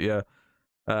review of it? Yeah.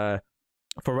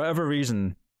 For whatever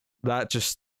reason, that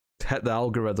just hit the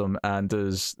algorithm and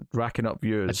is racking up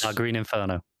views. It's our Green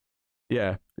Inferno.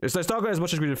 Yeah, it's not got as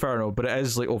much as Green Inferno, but it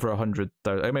is like over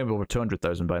 100,000. Maybe over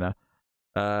 200,000 by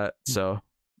now. So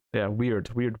yeah, weird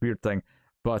thing.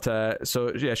 But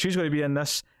so yeah, she's going to be in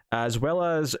this, as well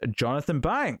as Jonathan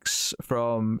Banks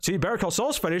from Better Call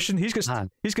Saul's finishing. He's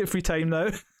got free time now.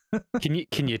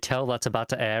 Can you tell that's about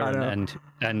to air,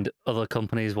 and other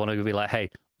companies want to be like, hey,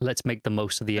 let's make the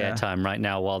most of the airtime right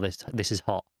now while this is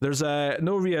hot. There's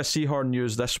no Rhea Seehorn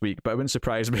news this week, but it wouldn't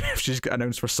surprise me if she's got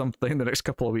announced for something in the next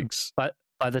couple of weeks. But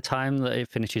by the time that it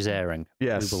finishes airing,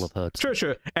 yes, we will have heard.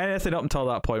 Sure. Anything up until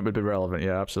that point would be relevant.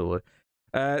 Yeah, absolutely.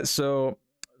 So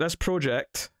this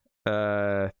project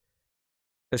is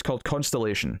called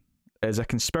Constellation. It's a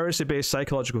conspiracy-based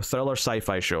psychological thriller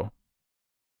sci-fi show.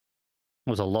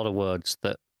 There's a lot of words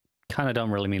that kind of don't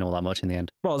really mean all that much in the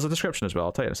end. Well, there's a description as well.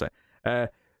 I'll tell you in a sec.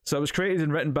 So it was created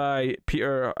and written by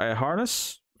Peter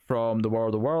Harness from The War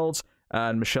of the Worlds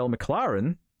and Michelle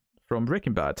McLaren from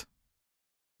Breaking Bad.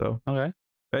 So okay.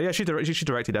 Yeah, she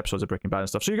directed episodes of Breaking Bad and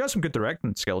stuff. So you got some good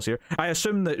directing skills here. I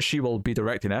assume that she will be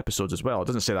directing episodes as well. It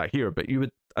doesn't say that here, but you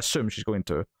would assume she's going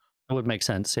to. It would make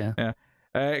sense, yeah.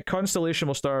 Yeah. Constellation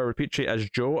will star Rapici as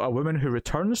Jo, a woman who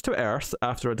returns to Earth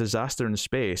after a disaster in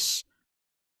space,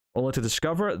 only to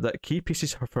discover that key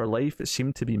pieces of her life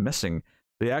seem to be missing.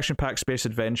 The action-packed space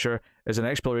adventure is an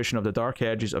exploration of the dark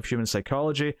edges of human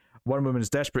psychology, one woman's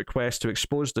desperate quest to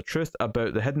expose the truth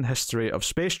about the hidden history of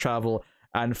space travel,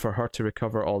 and for her to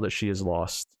recover all that she has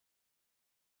lost.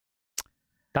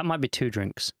 That might be 2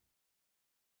 drinks.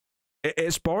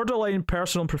 It's borderline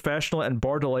personal and professional, and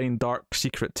borderline dark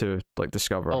secret to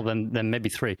discover. Oh, then maybe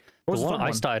 3. The one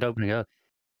I started opening up.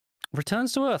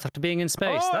 Returns to Earth after being in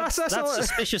space. Oh, that's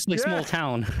suspiciously small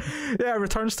town. Yeah,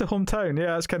 returns to hometown.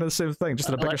 Yeah, it's kind of the same thing, just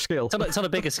on a bigger scale. It's on a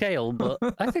bigger scale, but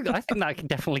I think that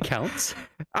definitely counts.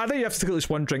 I think you have to take at least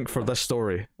 1 drink for this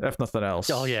story, if nothing else.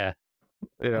 Oh yeah,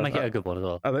 make it a good one as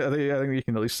well. I think you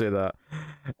can at least say that.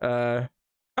 I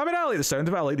mean, I like the sound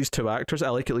of it. I like these 2 actors. I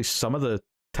like at least some of the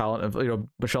talent of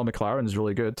Michelle McLaren is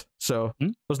really good. So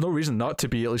there's no reason not to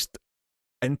be at least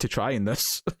into trying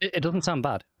this. It doesn't sound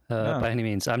bad. By any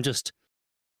means. I'm just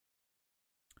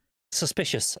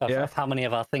suspicious of how many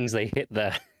of our things they hit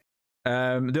there.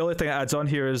 The only thing it adds on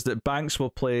here is that Banks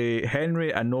will play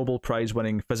Henry, a Nobel Prize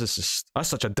winning physicist. That's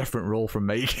such a different role from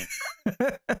Mike.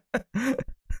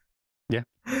 Yeah.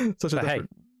 Such a different...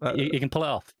 you can pull it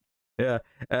off. Yeah.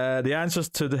 The answers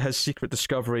to his secret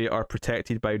discovery are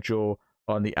protected by Jo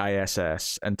on the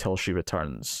ISS until she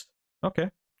returns. Okay.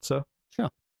 So. Sure.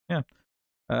 Yeah.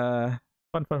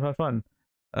 Fun.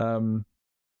 So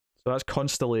that's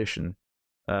Constellation.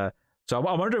 So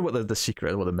I'm wondering what the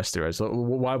secret, what the mystery is.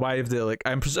 Why have they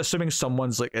I'm assuming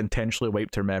someone's intentionally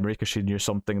wiped her memory because she knew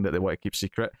something that they want to keep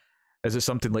secret. Is it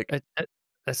something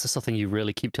that's just something you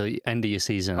really keep till the end of your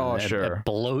season? Oh, sure.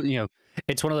 Below,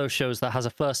 it's one of those shows that has a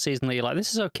first season that you're like,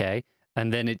 this is okay,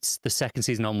 and then it's the second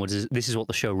season onwards. This is what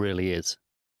the show really is.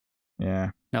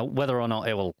 Yeah. Now, whether or not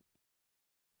it will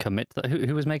commit,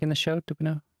 who was making the show? Do we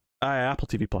know? Apple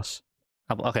TV Plus.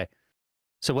 Okay.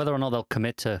 So whether or not they'll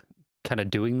commit to kind of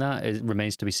doing that, it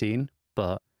remains to be seen.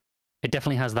 But it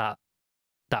definitely has that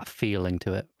feeling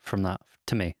to it from that,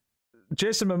 to me.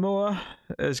 Jason Momoa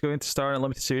is going to star in a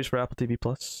limited series for Apple TV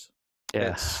Plus.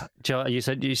 Yes. Yeah. You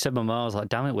said Momoa. I was like,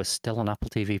 damn it, we're still on Apple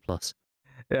TV Plus.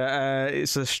 Yeah,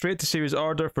 it's a straight-to-series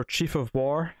order for Chief of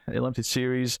War, a limited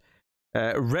series,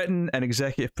 written and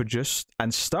executive produced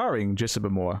and starring Jason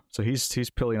Momoa. So he's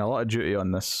pulling a lot of duty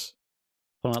on this.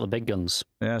 Pulling out the big guns.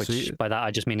 Yeah, which by that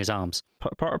I just mean his arms.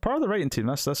 Part of the writing team.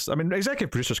 That's. I mean, executive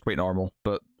producer's quite normal,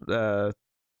 but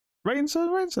writing's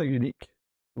a unique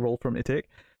role for him to take.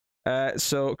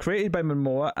 So created by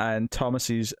Momoa and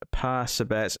Thomas's Pa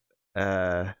Sabet,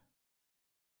 and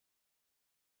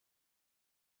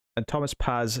Thomas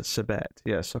Paz Sabet.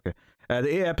 Yes, okay. The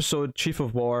 8-episode Chief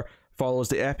of War follows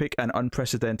the epic and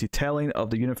unprecedented telling of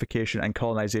the unification and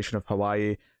colonization of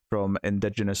Hawaii from an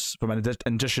indigenous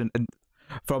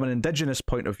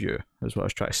point of view, is what I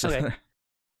was trying to say. Okay.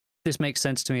 This makes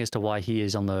sense to me as to why he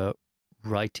is on the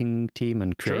writing team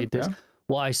and created this. Yeah.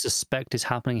 What I suspect is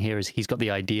happening here is he's got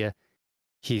the idea,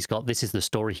 this is the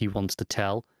story he wants to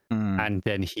tell, and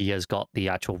then he has got the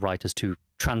actual writers to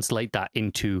translate that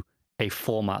into a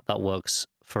format that works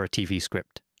for a TV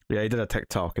script. Yeah, he did a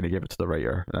TikTok and he gave it to the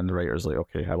writer, and the writer's like,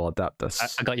 okay, I will adapt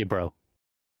this. I got you, bro.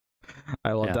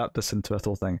 I will adapt this into a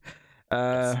whole thing.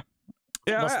 Yes.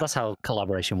 Yeah, that's how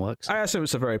collaboration works. I assume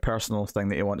it's a very personal thing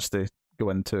that he wants to go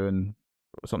into and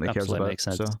something he cares about. Makes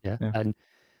sense. So, yeah. And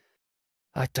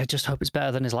I just hope it's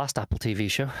better than his last Apple TV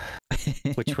show,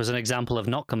 which was an example of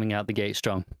not coming out the gate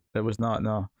strong. It was not,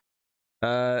 no.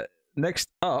 Next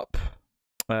up,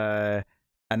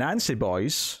 Anansi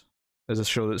Boys is a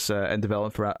show that's in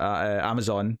development for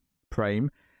Amazon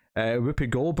Prime. Whoopi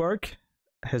Goldberg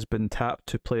has been tapped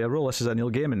to play a role. This is a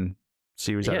Neil Gaiman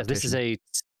series Yeah, adaptation. this is a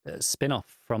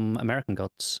spin-off from American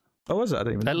Gods. Oh, is it? I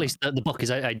didn't even know At that. least the book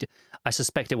is. I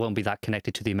suspect it won't be that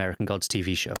connected to the American Gods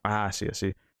TV show. Ah, I see, I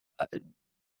see. Uh,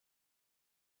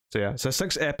 So yeah, it's a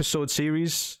 6-episode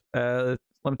series,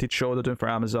 limited show they're doing for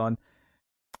Amazon.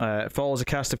 It follows a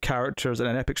cast of characters in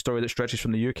an epic story that stretches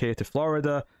from the UK to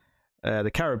Florida,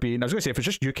 the Caribbean. I was going to say, if it's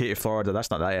just UK to Florida,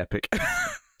 that's not that epic.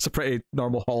 It's a pretty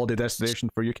normal holiday destination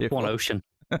for UK. One ocean.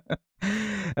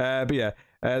 But yeah,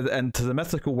 and to the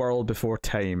mythical world before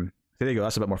time. There you go.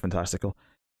 That's a bit more fantastical.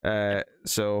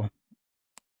 So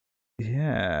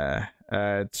yeah.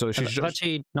 So she's I've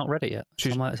actually not read it yet.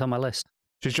 It's on my list.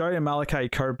 She's joining Malachi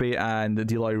Kirby and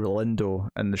Deloy Rolando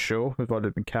in the show, who've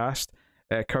already been cast.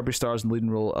 Kirby stars in the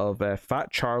leading role of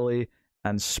Fat Charlie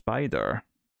and Spider.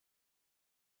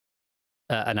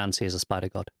 Anansi is a spider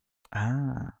god.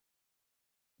 Ah.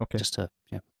 Okay. Just to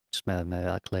make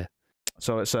that clear.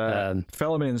 So it's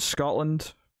filming in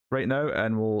Scotland right now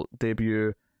and will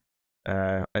debut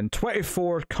in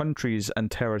 24 countries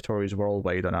and territories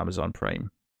worldwide on Amazon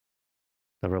Prime.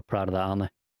 They're real proud of that, aren't they?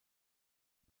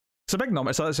 It's a big number.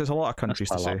 It's a lot of countries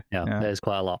to say. Yeah, it is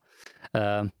quite a lot.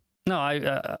 No,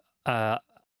 I'm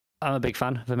a big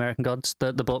fan of American Gods.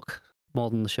 The book more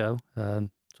than the show.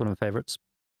 It's one of my favorites.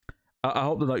 I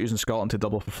hope they're not using Scotland to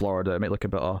double for Florida. It might look a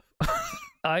bit off.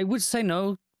 I would say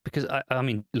no, because I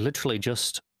mean, literally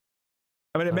just.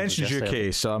 I mean, it mentions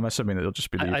UK, so I'm assuming it'll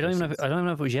just be. I don't even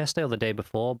know if it was yesterday or the day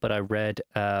before, but I read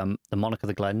The Monarch of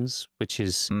the Glens, which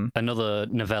is another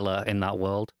novella in that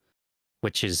world,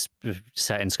 which is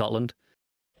set in Scotland.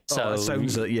 So it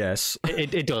sounds like yes.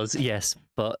 It does, yes,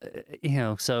 but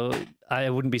so I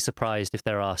wouldn't be surprised if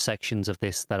there are sections of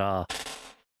this that are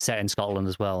set in Scotland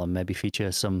as well, and maybe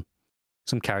feature some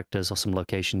characters or some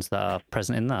locations that are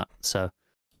present in that. So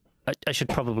I should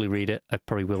probably read it. I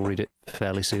probably will read it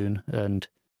fairly soon, and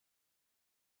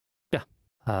yeah,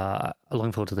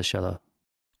 looking forward to the show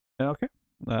though. Okay,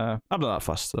 I'm not that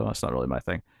fussed, so that's not really my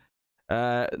thing.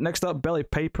 Next up, Billie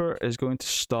Piper is going to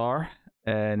star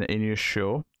in a new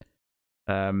show.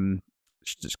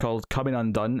 It's called Coming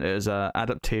Undone. It is an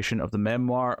adaptation of the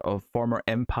memoir of former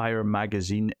Empire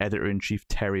magazine editor-in-chief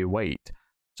Terry White.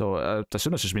 So I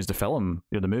assume this just means the film,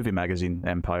 the movie magazine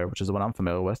Empire, which is the one I'm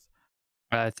familiar with.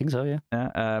 I think so, yeah.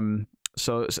 Yeah.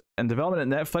 So it's in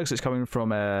development at Netflix. It's coming from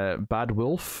Bad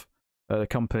Wolf, the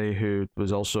company who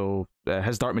was also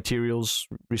His Dark Materials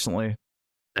recently.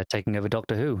 They're taking over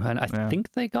Doctor Who, and I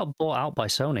think they got bought out by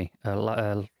Sony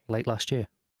late last year.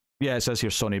 Yeah, it says here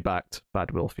Sony backed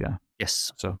Bad Wolf. Yeah.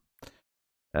 Yes. So,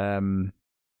 yeah,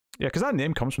 because that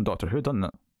name comes from Doctor Who, doesn't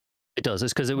it? It does.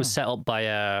 It's because it was set up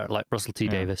by like Russell T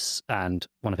Davies and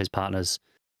one of his partners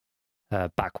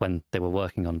back when they were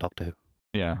working on Doctor Who.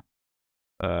 Yeah.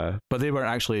 But they weren't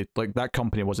actually, like, that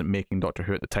company wasn't making Doctor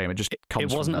Who at the time. It just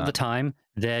comes It wasn't from at the time.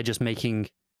 They're just making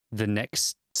the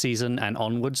next season and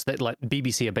onwards. That, like,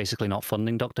 BBC are basically not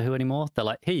funding Doctor Who anymore. They're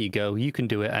like, here you go, you can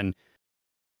do it, and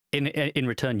in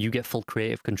return you get full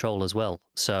creative control as well.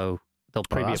 So they'll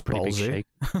probably be a pretty big shake.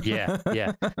 Yeah.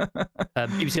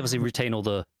 BBC obviously retain all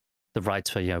the rights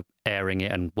for airing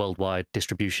it and worldwide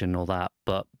distribution and all that,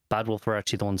 but Bad Wolf are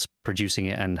actually the ones producing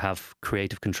it and have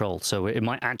creative control. So it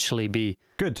might actually be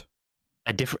good,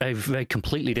 a very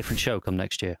completely different show come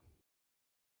next year,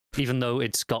 even though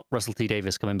it's got Russell T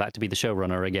Davies coming back to be the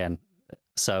showrunner again.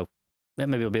 So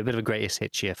maybe it'll be a bit of a greatest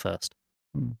hits year first.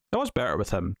 That was better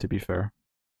with him, to be fair.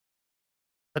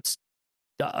 That's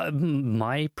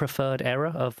my preferred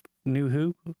era of New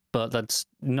Who, but that's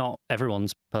not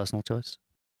everyone's personal choice.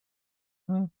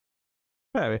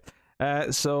 Anyway,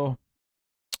 so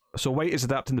White is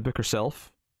adapting the book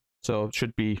herself, so it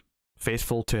should be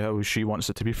faithful to how she wants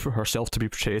it to be for herself to be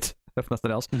portrayed, if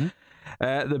nothing else.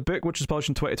 The book, which was published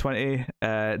in 2020,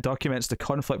 documents the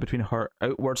conflict between her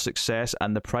outward success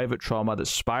and the private trauma that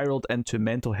spiraled into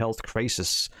mental health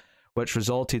crisis, which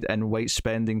resulted in White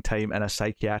spending time in a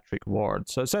psychiatric ward.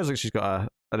 So it sounds like she's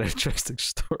got an interesting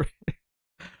story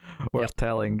worth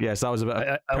telling. Yes, that was a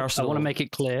bit personal. I want to make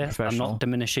it clear, I'm not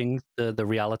diminishing the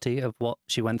reality of what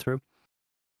she went through,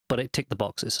 but it ticked the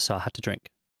boxes, so I had to drink.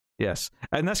 Yes.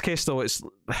 In this case, though, it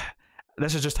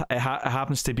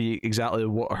happens to be exactly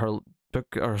what her book,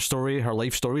 her story, her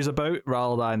life story is about,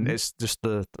 rather than it's just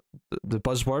the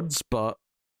buzzwords. But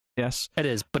yes, it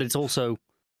is. But it's also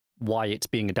why it's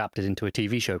being adapted into a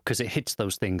TV show, because it hits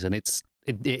those things, and it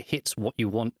hits what you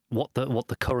want, what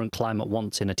the current climate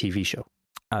wants in a TV show.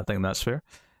 I think that's fair.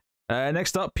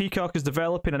 Next up, Peacock is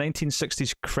developing a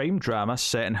 1960s crime drama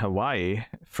set in Hawaii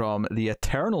from the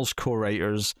Eternals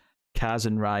co-writers Kaz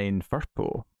and Ryan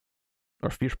Firpo. Or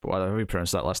Firpo, I don't know how you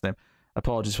pronounce that last name.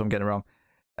 Apologies if I'm getting it wrong.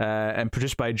 and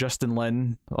produced by Justin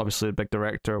Lin, obviously a big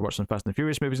director, works on Fast and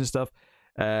Furious movies and stuff.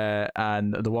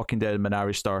 And The Walking Dead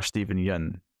Minari star Steven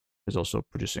Yeun is also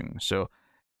producing. So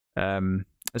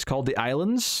it's called The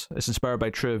Islands. It's inspired by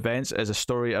true events. It's a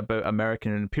story about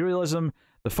American imperialism,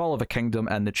 the fall of a kingdom,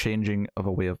 and the changing of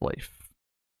a way of life.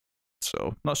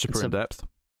 So not super in depth.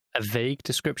 A vague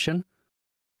description,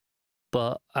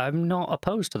 but I'm not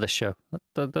opposed to this show.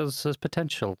 There's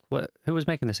potential. Who was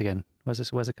making this again? Where's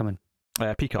it coming?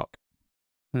 Peacock.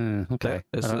 Okay.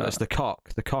 It's the Cock.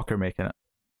 The Cock are making it.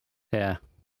 Yeah,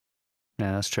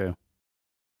 that's true.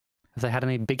 Have they had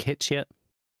any big hits yet?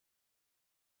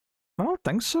 I don't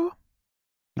think so.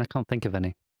 I can't think of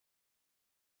any.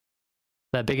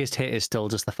 Their biggest hit is still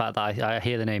just the fact that I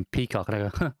hear the name Peacock and I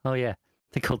go, huh, oh yeah,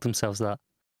 they called themselves that.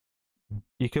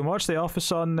 You can watch The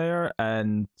Office on there,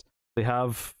 and they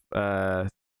have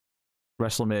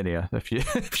WrestleMania if you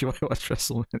if you want to watch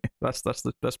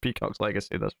WrestleMania. That's Peacock's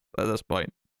legacy. At this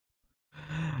point.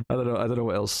 I don't know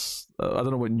what else. I don't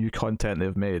know what new content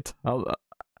they've made. I don't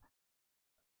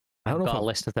know. Got a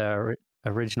list of their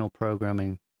original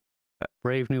programming: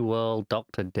 Brave New World,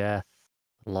 Doctor Death,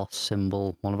 Lost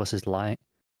Symbol, One of Us is Light,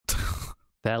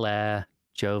 Bel Air,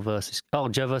 Joe versus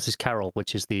Carol,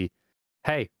 which is the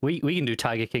hey, we can do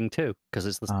Tiger King too because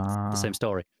it's the same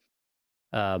story.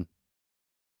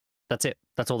 That's it.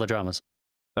 That's all the dramas.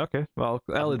 Okay, well,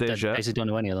 early days yet. Basically, don't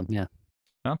know any of them. Yeah.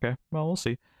 Okay, well, we'll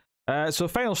see. So,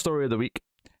 final story of the week.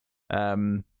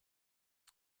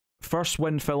 First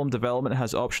Wind Film Development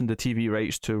has optioned the TV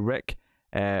rights to Rick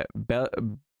Lewis,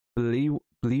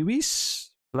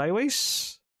 maybe.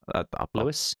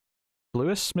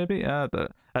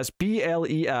 That's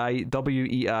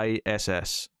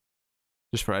Bleiweiss.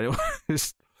 Just for anyone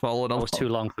who's following along. That was too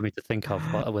long for me to think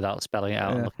of without spelling it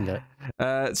out and looking at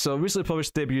it. So, recently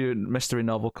published debut mystery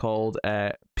novel called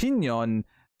Pignon,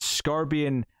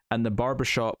 Scorpion, and the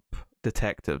Barbershop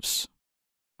Detectives.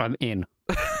 I'm in.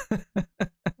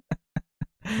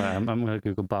 I'm going to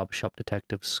Google Barbershop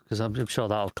Detectives because I'm sure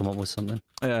that'll come up with something.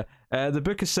 Yeah. The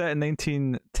book is set in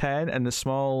 1910 in the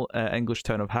small English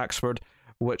town of Haxford,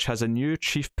 which has a new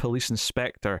chief police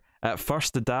inspector. At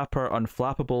first, the dapper,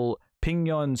 unflappable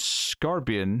Pignon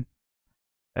Scorpion,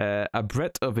 a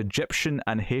Brit of Egyptian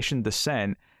and Haitian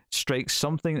descent, strikes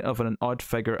something of an odd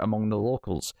figure among the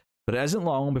locals. But it isn't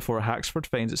long before Haxford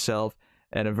finds itself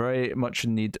in a very much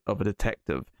in need of a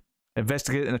detective.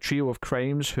 Investigating a trio of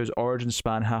crimes whose origins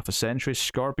span half a century,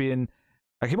 Scorpion...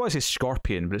 I keep wanting to say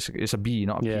Scorpion, but it's a B,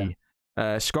 not a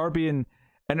P. Scorpion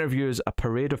interviews a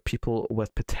parade of people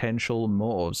with potential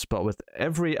motives, but with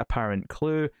every apparent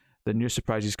clue, the new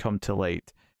surprises come to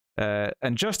light.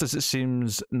 And just as it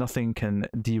seems nothing can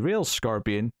derail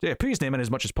Scorpion, put his name in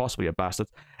as much as possible, you bastard.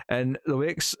 In the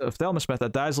wakes of Thelma Smith, a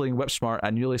dazzling, whip-smart,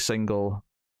 and newly single...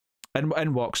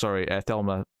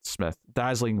 Thelma Smith,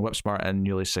 dazzling, whip-smart, and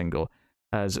newly single,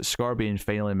 as Scorpion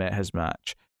finally met his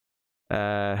match.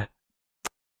 I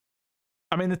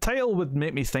mean, the title would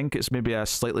make me think it's maybe a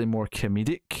slightly more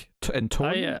comedic in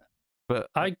tone. But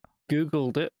I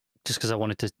googled it just because I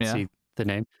wanted to see the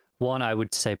name. One, I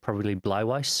would say probably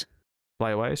Bleiweiss.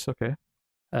 Bleiweiss, okay.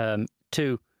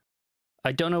 2,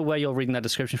 I don't know where you're reading that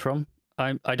description from.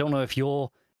 I don't know if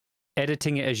you're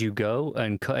editing it as you go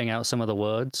and cutting out some of the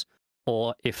words,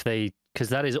 or if because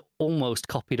that is almost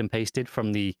copied and pasted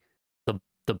from the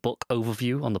book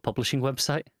overview on the publishing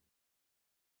website.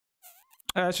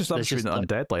 It's just I'm just reading it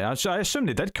undeadly. I assume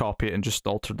they did copy it and just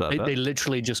altered that. They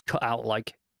literally just cut out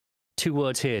like 2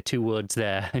 words here, 2 words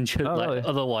there, and just, really?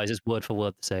 Otherwise it's word for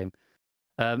word the same.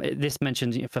 This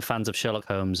mentions for fans of Sherlock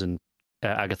Holmes and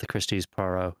Agatha Christie's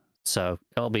Poirot, so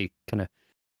it'll be kind of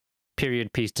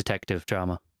period piece detective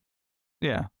drama.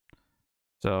 Yeah.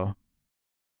 So,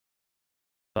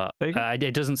 but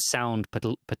it doesn't sound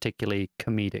particularly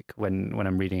comedic when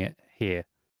I'm reading it here.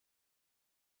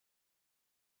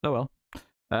 Oh well.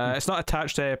 It's not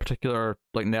attached to a particular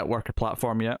like network or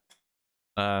platform yet.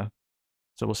 So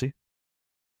we'll see.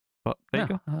 But there you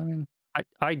go. I mean,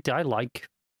 I like,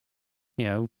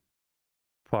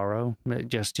 Poirot,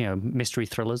 just mystery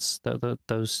thrillers.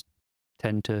 Those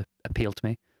tend to appeal to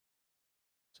me.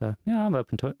 So yeah, I'm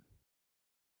open to it.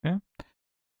 Yeah.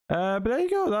 But there you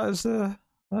go. That's the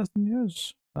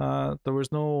news. There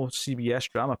was no CBS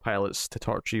drama pilots to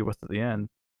torture you with at the end.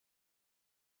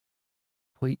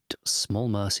 Sweet small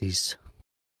mercies.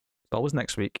 It's always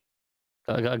next week.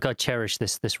 I got to cherish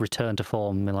this return to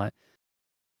form. And let's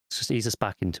just ease us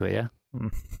back into it, yeah?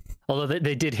 Mm. Although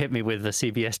they did hit me with the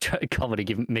CBS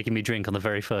comedy making me drink on the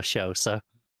very first show, so...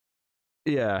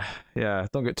 Yeah,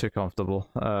 don't get too comfortable.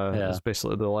 That's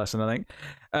basically the lesson, I think.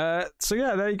 So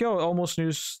yeah, there you go. Almost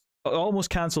News almost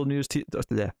cancelled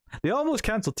the almost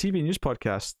cancelled TV news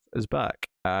podcast is back,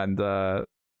 and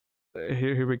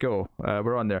here we go.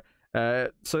 We're on there.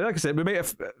 So like I said, we might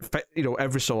have,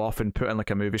 every so often put in like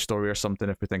a movie story or something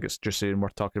if we think it's juicy and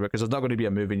worth talking about, because there's not going to be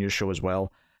a movie news show as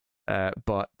well.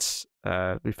 But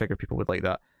we figure people would like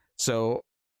that. So,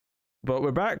 but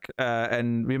we're back,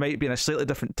 and we might be in a slightly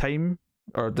different time,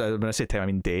 or when I say time, I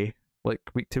mean day, like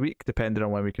week to week, depending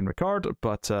on when we can record.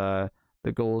 But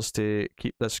the goal is to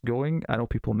keep this going. I know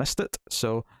people missed it,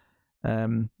 so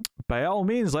by all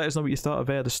means, let us know what you thought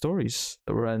of the stories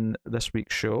that were in this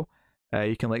week's show.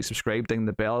 You can like, subscribe, ding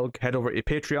the bell, head over to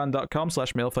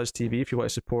patreon.com/MailFuzzTV if you want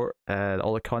to support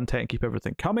all the content and keep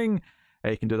everything coming.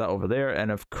 You can do that over there,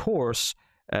 and of course,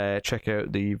 check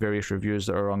out the various reviews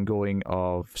that are ongoing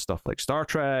of stuff like Star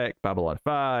Trek, Babylon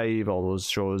 5, all those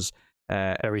shows.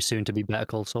 Very soon to be Better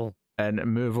Call Saul. And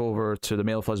move over to the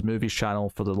Mail Fuzz Movies channel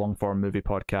for the long form movie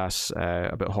podcasts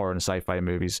about horror and sci-fi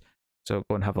movies. So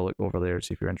go and have a look over there,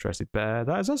 see if you're interested. But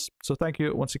that is us. So thank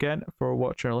you once again for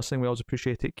watching or listening. We always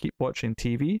appreciate it. Keep watching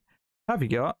TV. Have you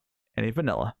got any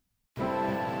vanilla?